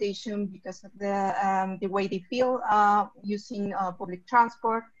transportation because of the way they feel using public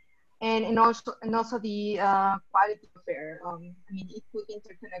transport, and also the quality of air. I mean, it could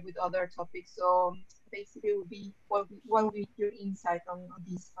interconnect with other topics. So basically, it would be what would be your insight on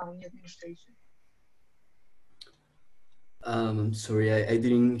this new administration? I'm sorry, I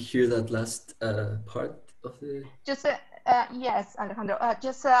didn't hear that last part of the... Just yes, Alejandro.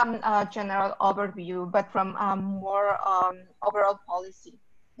 Just a general overview, but from more overall policy,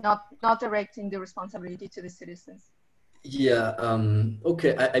 not directing the responsibility to the citizens. Yeah,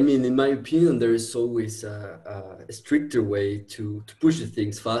 okay. I mean, in my opinion, there is always a stricter way to push the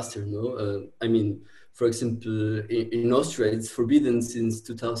things faster, no? I mean, for example, in Austria, it's forbidden since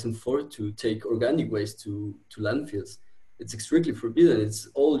 2004 to take organic waste to landfills. It's strictly forbidden. It's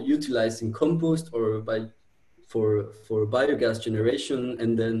all utilized in compost or for biogas generation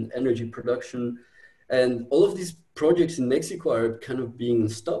and then energy production. And all of these projects in Mexico are kind of being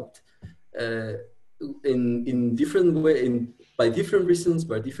stopped. In different way, by different reasons,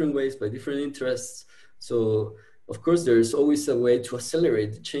 by different ways, by different interests. So of course there's always a way to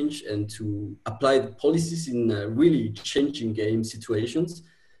accelerate the change and to apply the policies in really changing game situations.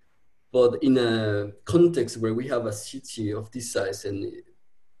 But in a context where we have a city of this size and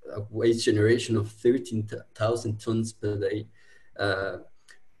a waste generation of 13,000 tons per day,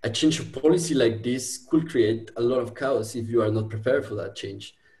 a change of policy like this could create a lot of chaos if you are not prepared for that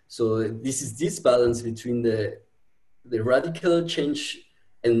change. So this is this balance between the radical change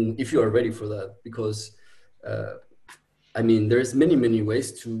and if you are ready for that, because I mean, there's many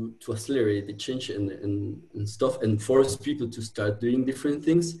ways to accelerate the change and stuff and force people to start doing different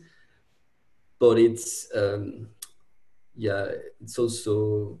things. But it's, yeah, it's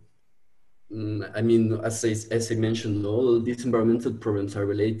also, I mean, as I mentioned, all these environmental problems are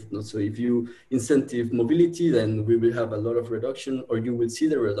related. No? So if you incentive mobility, then we will have a lot of reduction, or you will see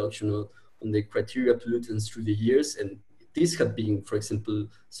the reduction on the criteria pollutants through the years. And these have been, for example,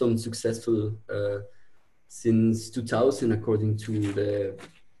 some successful since 2000, according to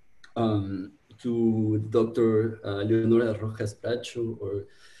Dr. Leonora Rojas Bracho, or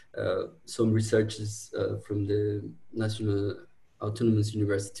some researchers from the National Autonomous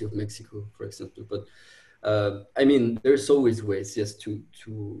University of Mexico, for example. But I mean, there's always ways, yes,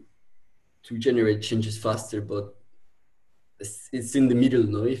 to generate changes faster, but it's in the middle,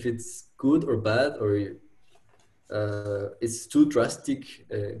 no? If it's good or bad, or it's too drastic,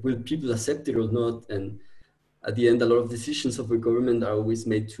 will people accept it or not? And at the end, a lot of decisions of the government are always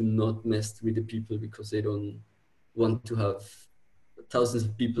made to not mess with the people because they don't want to have thousands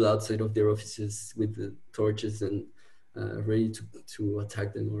of people outside of their offices with the torches and ready to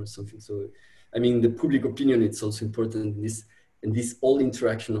attack them or something. So, I mean, the public opinion, it's also important in this all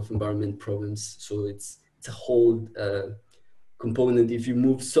interaction of environment problems. So it's a whole component. If you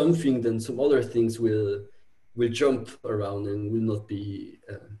move something, then some other things will jump around and will not be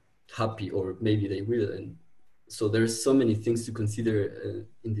happy, or maybe they will. And so there's so many things to consider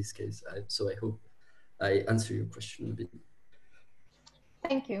in this case. So I hope I answer your question a bit.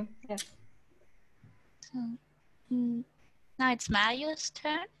 Thank you. Yes. So, now it's Mario's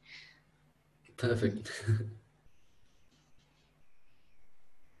turn. Perfect.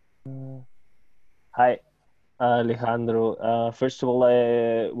 Hi, Alejandro. First of all,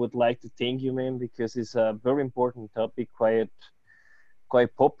 I would like to thank you, man, because it's a very important topic, quite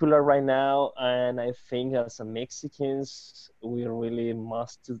popular right now, and I think as a Mexicans, we really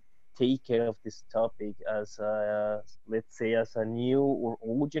must take care of this topic as let's say, as a new or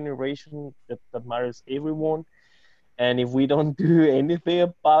old generation that matters everyone. And if we don't do anything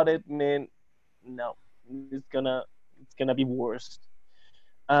about it, man, no, it's gonna be worse.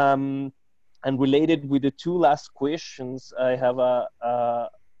 And related with the two last questions, I have a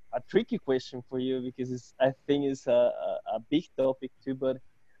tricky question for you, because I think it's a big topic too, but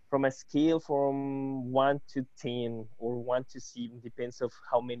from a scale from 1 to 10 or 1 to 7, depends of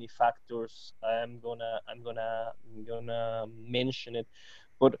how many factors I'm gonna mention it.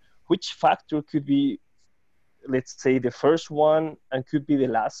 But which factor could be, let's say, the first one and could be the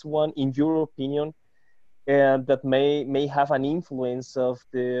last one, in your opinion, that may have an influence of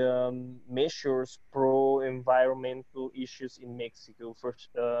the measures pro-environmental issues in Mexico?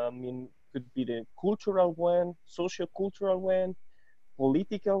 First, I mean, could be the cultural one, socio-cultural one,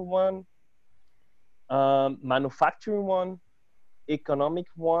 political one, manufacturing one, economic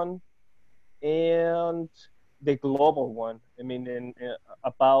one, and the global one. I mean,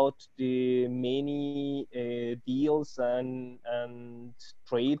 about the many deals and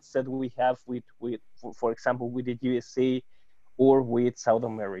trades that we have with for example, with the USA or with South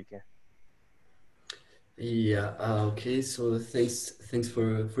America. Yeah. Okay. So thanks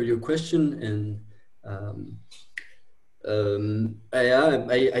for your question, and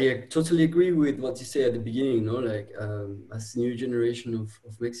I totally agree with what you say at the beginning. You know, like as new generation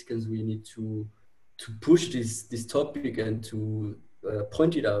of Mexicans, we need to push this topic and to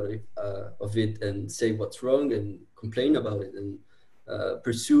point it out of it and say what's wrong and complain about it and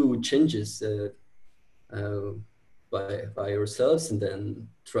pursue changes by ourselves, and then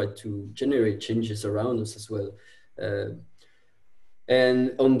try to generate changes around us as well.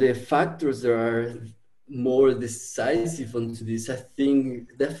 And on the factors that are more decisive onto this, I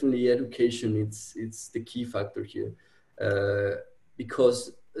think definitely education, it's the key factor here,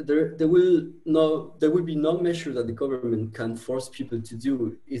 because there will be no measure that the government can force people to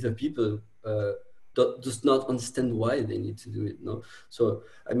do if the people does not understand why they need to do it. No, so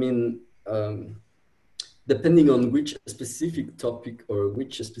I mean, depending on which specific topic or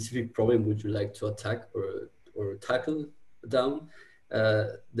which specific problem would you like to attack or tackle down,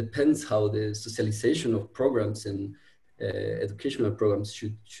 depends how the socialization of programs and educational programs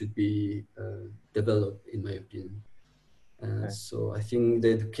should be developed, in my opinion. So I think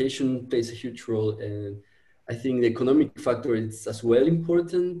the education plays a huge role, and I think the economic factor is as well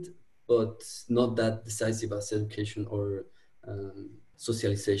important, but not that decisive as education or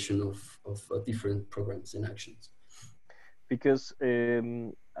socialization of different programs and actions. Because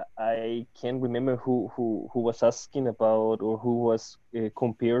I can't remember who was asking about, or who was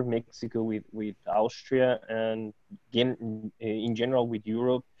compared Mexico with Austria and in general with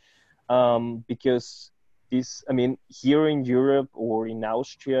Europe, because this, I mean, here in Europe or in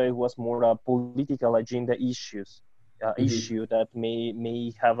Austria, it was more a political agenda issue that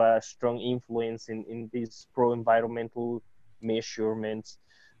may have a strong influence in these pro-environmental measurements.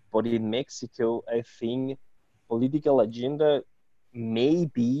 But in Mexico, I think political agenda may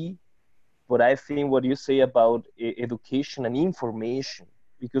be, but I think what you say about education and information,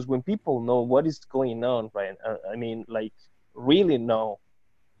 because when people know what is going on, right? I mean, like, really know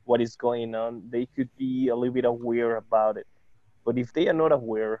what is going on, they could be a little bit aware about it. But if they are not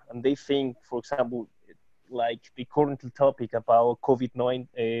aware and they think, for example, like the current topic about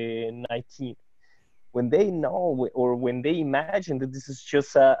COVID-19, when they know or when they imagine that this is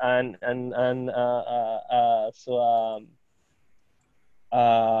just a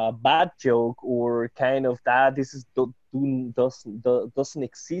bad joke, or kind of that this is doesn't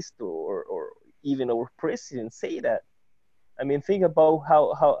exist, or even our president say that. I mean, think about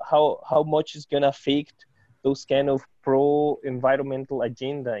how much is gonna affect those kind of pro-environmental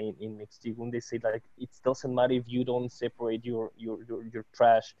agenda in Mexico, when they say like it doesn't matter if you don't separate your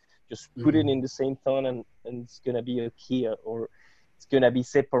trash, just put it in the same ton and it's gonna be okay, or it's gonna be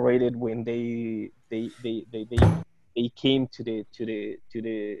separated when they came to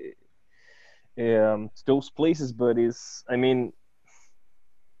those places. But it's, I mean,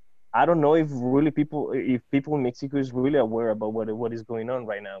 I don't know if people in Mexico is really aware about what is going on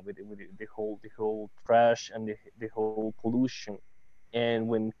right now with the whole trash and the whole pollution. And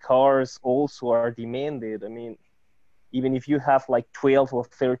when cars also are demanded, I mean, even if you have like 12 or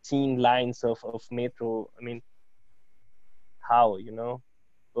 13 lines of metro, I mean, how, you know?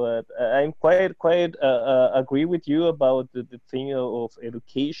 But I'm quite agree with you about the thing of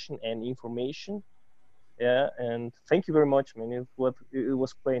education and information. Yeah, and thank you very much, man. It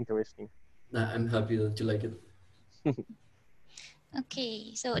was quite interesting. I'm happy that you like it.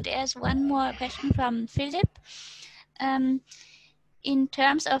 Okay, so there's one more question from Philip. In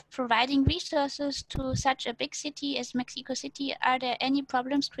terms of providing resources to such a big city as Mexico City, are there any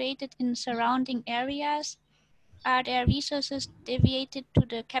problems created in surrounding areas? Are there resources deviated to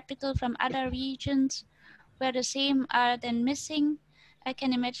the capital from other regions where the same are then missing? I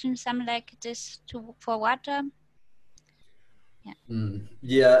can imagine some like this for water.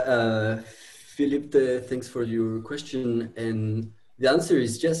 Yeah, Philip, thanks for your question. And the answer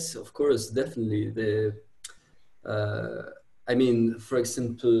is yes, of course, definitely. I mean, for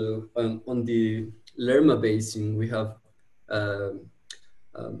example, on the Lerma Basin, we have,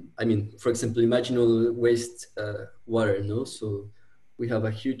 I mean, for example, imagine all the waste water, no? So we have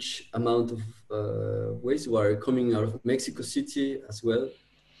a huge amount of wastewater coming out of Mexico City as well.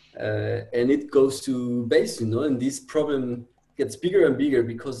 And it goes to basin, you know, and this problem gets bigger and bigger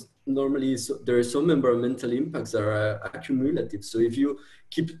because normally there are some environmental impacts that are accumulative. So if you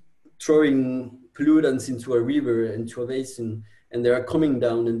keep throwing pollutants into a river, into a basin, and they are coming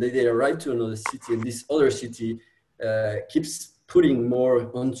down and they arrive to another city, and this other city keeps putting more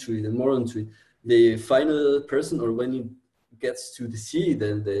onto it and more onto it, the final person, or when it gets to the sea,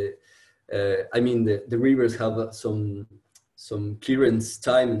 then I mean, the rivers have some clearance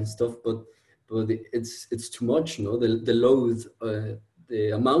time and stuff, but it's too much, you know. The load,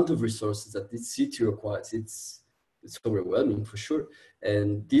 the amount of resources that this city requires, it's overwhelming for sure,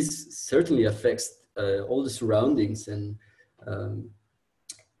 and this certainly affects all the surroundings. And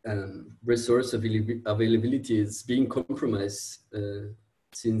resource availability is being compromised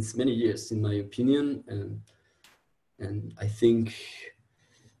since many years, in my opinion. And I think,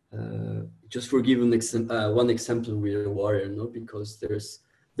 just for giving one example with water, no, because there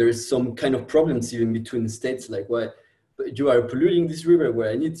is some kind of problems even between states, like why you are polluting this river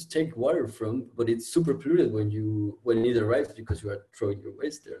where I need to take water from, but it's super polluted when it arrives because you are throwing your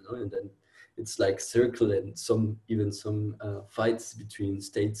waste there, no? And then it's like circle and even some fights between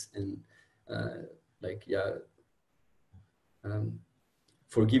states and like, yeah.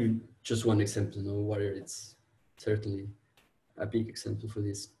 For giving just one example, no, water, it's certainly a big example for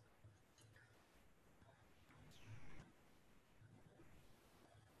this.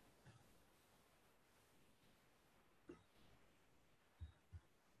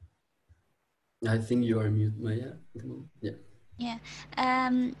 I think you are mute, Maya, at the moment. Yeah.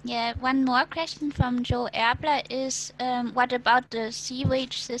 Yeah. One more question from Joe Erbler is, what about the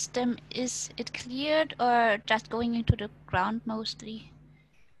sewage system? Is it cleared or just going into the ground mostly?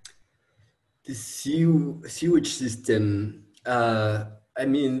 The sewage system, I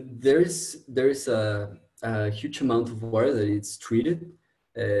mean, there is a huge amount of water that it's treated,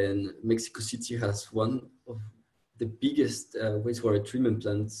 and Mexico City has one of the biggest wastewater treatment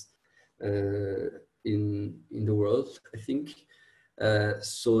plants in the world, I think.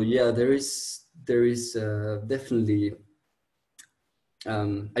 So yeah, there is definitely.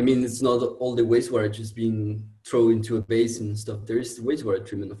 I mean, it's not all the wastewater just being thrown into a basin and stuff. There is wastewater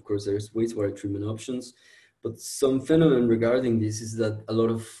treatment, of course. There's wastewater treatment options, but some phenomenon regarding this is that a lot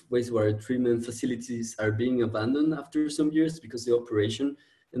of wastewater treatment facilities are being abandoned after some years because the operation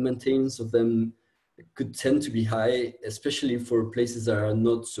and maintenance of them could tend to be high, especially for places that are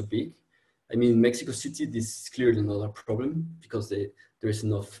not so big. I mean, Mexico City, this is clearly not a problem because there is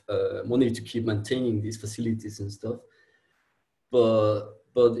enough money to keep maintaining these facilities and stuff.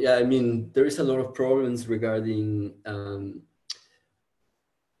 But yeah, I mean, there is a lot of problems regarding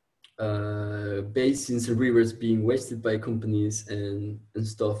basins and rivers being wasted by companies and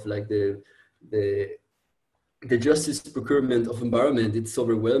stuff, like the justice procurement of environment. It's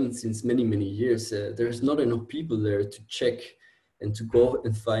overwhelmed since many years. There's not enough people there to check and to go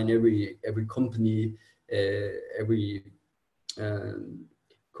and find every company, every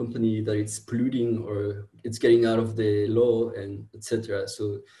company that it's polluting or it's getting out of the law, and etc.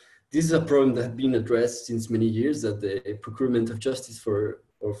 So this is a problem that has been addressed since many years, that the procurement of justice for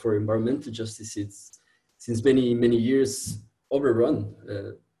environmental justice, it's since many years overrun,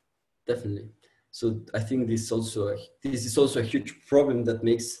 definitely. So I think this is also a huge problem that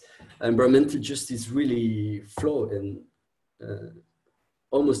makes environmental justice really flawed and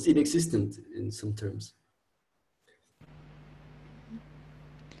almost inexistent in some terms.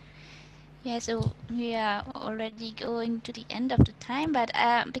 Yeah, so we are already going to the end of the time, but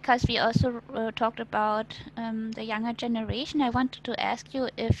because we also talked about the younger generation, I wanted to ask you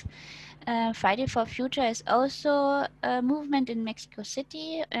if Friday for Future is also a movement in Mexico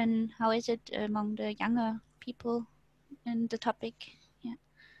City, and how is it among the younger people in the topic?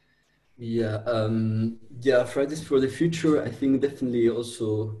 Yeah, Fridays for the Future, I think definitely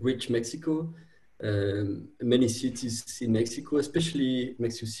also reach Mexico. Many cities in Mexico, especially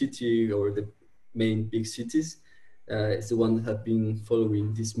Mexico City or the main big cities, is the one that have been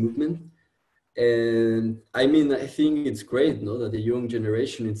following this movement. And I mean, I think it's great, no, that the young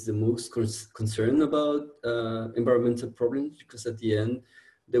generation is the most concerned about environmental problems, because at the end,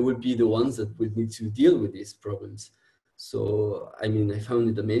 they will be the ones that will need to deal with these problems. So, I mean, I found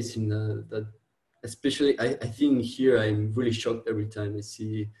it amazing that especially, I think here I'm really shocked every time I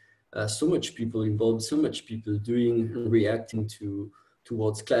see so much people involved, so much people doing and reacting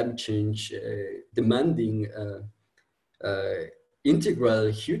towards climate change, demanding integral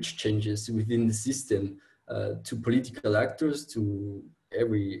huge changes within the system, to political actors, to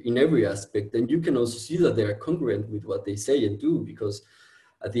in every aspect. And you can also see that they are congruent with what they say and do, because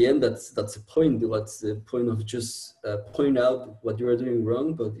at the end, that's the point. What's the point of just point out what you are doing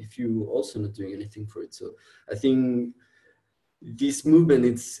wrong, but if you also not doing anything for it? So I think this movement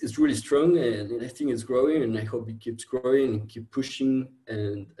is really strong, and I think it's growing, and I hope it keeps growing and keep pushing.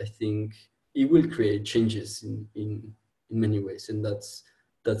 And I think it will create changes in many ways, and that's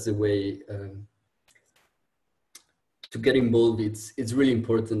the way to get involved. It's really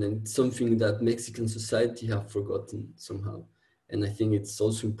important, and it's something that Mexican society have forgotten somehow. And I think it's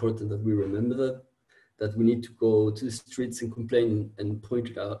also important that we remember that we need to go to the streets and complain and point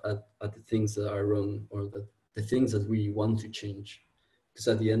it out at the things that are wrong, or that the things that we want to change. Because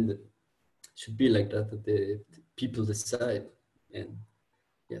at the end, it should be like that the people decide. And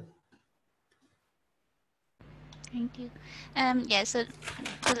yeah. Thank you. Yeah, so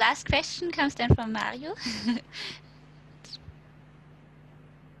the last question comes then from Mario.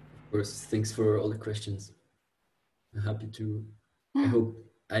 Of course, thanks for all the questions. I'm happy to, I hope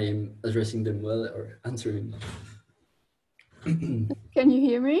I am addressing them well or answering. Can you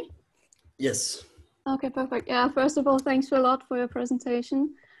hear me? Yes. Okay, perfect. Yeah, first of all, thanks a lot for your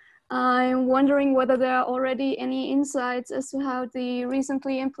presentation. I'm wondering whether there are already any insights as to how the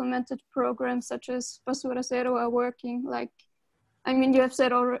recently implemented programs such as Basura Zero are working. Like, I mean, you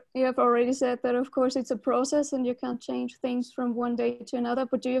have already said that of course it's a process and you can't change things from one day to another,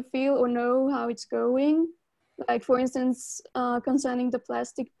 but do you feel or know how it's going? Like, for instance, concerning the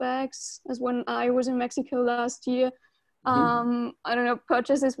plastic bags, as when I was in Mexico last year, I don't know,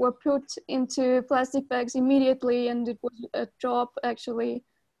 purchases were put into plastic bags immediately and it was a job actually.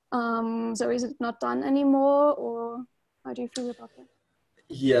 So is it not done anymore, or how do you feel about that?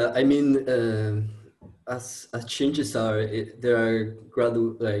 Yeah, I mean, as changes are, there are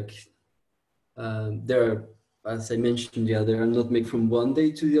gradual, like, there are, as I mentioned, yeah, they are not made from one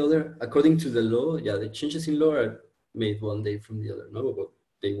day to the other. According to the law, yeah, the changes in law are made one day from the other. No, but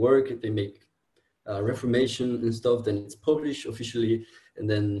they work, they make reformation and stuff, then it's published officially, and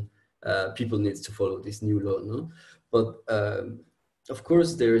then people need to follow this new law, no? But of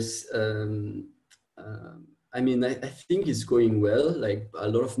course, there's, I mean, I think it's going well. Like, a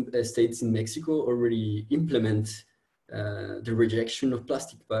lot of states in Mexico already implement the rejection of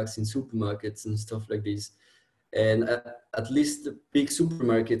plastic bags in supermarkets and stuff like this. And at least the big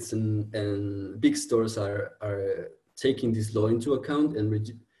supermarkets and big stores are taking this law into account and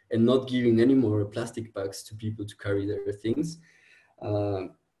not giving any more plastic bags to people to carry their things.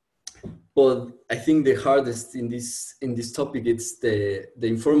 But I think the hardest in this topic, it's the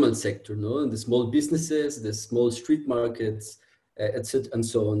informal sector, no, and the small businesses, the small street markets, etc., and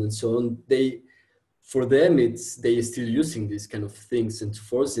so on and so on. For them, they are still using these kind of things, and to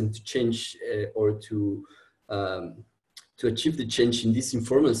force them to change or to achieve the change in this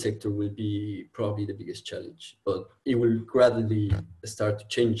informal sector will be probably the biggest challenge. But it will gradually start to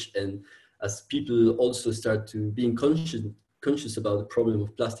change, and as people also start to being conscious about the problem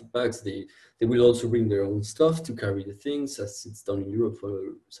of plastic bags, they will also bring their own stuff to carry the things, as it's done in Europe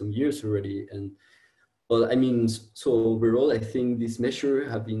for some years already. And well, I mean, so overall, I think this measure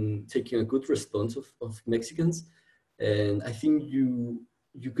have been taking a good response of Mexicans, and I think you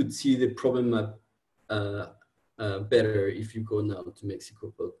could see the problem better if you go now to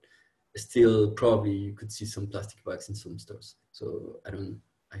Mexico, but still probably you could see some plastic bags in some stores. So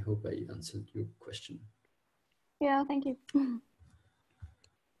I hope I answered your question. Yeah, thank you.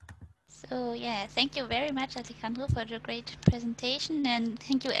 So yeah, thank you very much, Alejandro, for the great presentation, and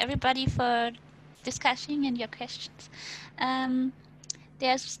thank you everybody for discussing and your questions.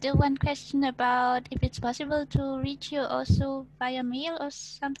 There's still one question about if it's possible to reach you also via mail or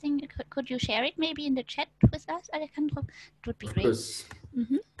something. Could you share it maybe in the chat with us, Alejandro? It would be great. Of course.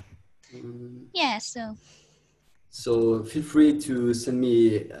 Yeah, so feel free to send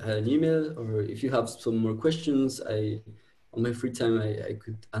me an email, or if you have some more questions, on my free time, I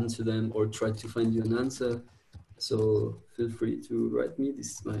could answer them or try to find you an answer. So feel free to write me.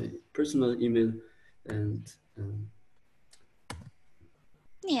 This is my personal email, and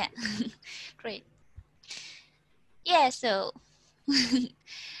yeah, great. Yeah, so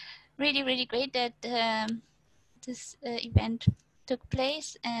really great that this event took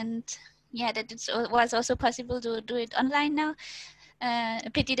place, and yeah, that it was also possible to do it online now. A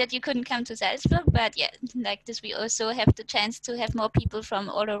pity that you couldn't come to Salzburg, but yeah, like this, we also have the chance to have more people from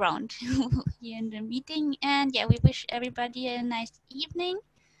all around here in the meeting. And yeah, we wish everybody a nice evening,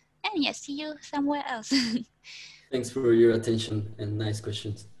 and yeah, see you somewhere else. thanks for your attention and nice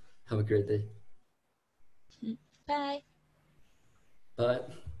questions. Have a great day. Bye. Bye.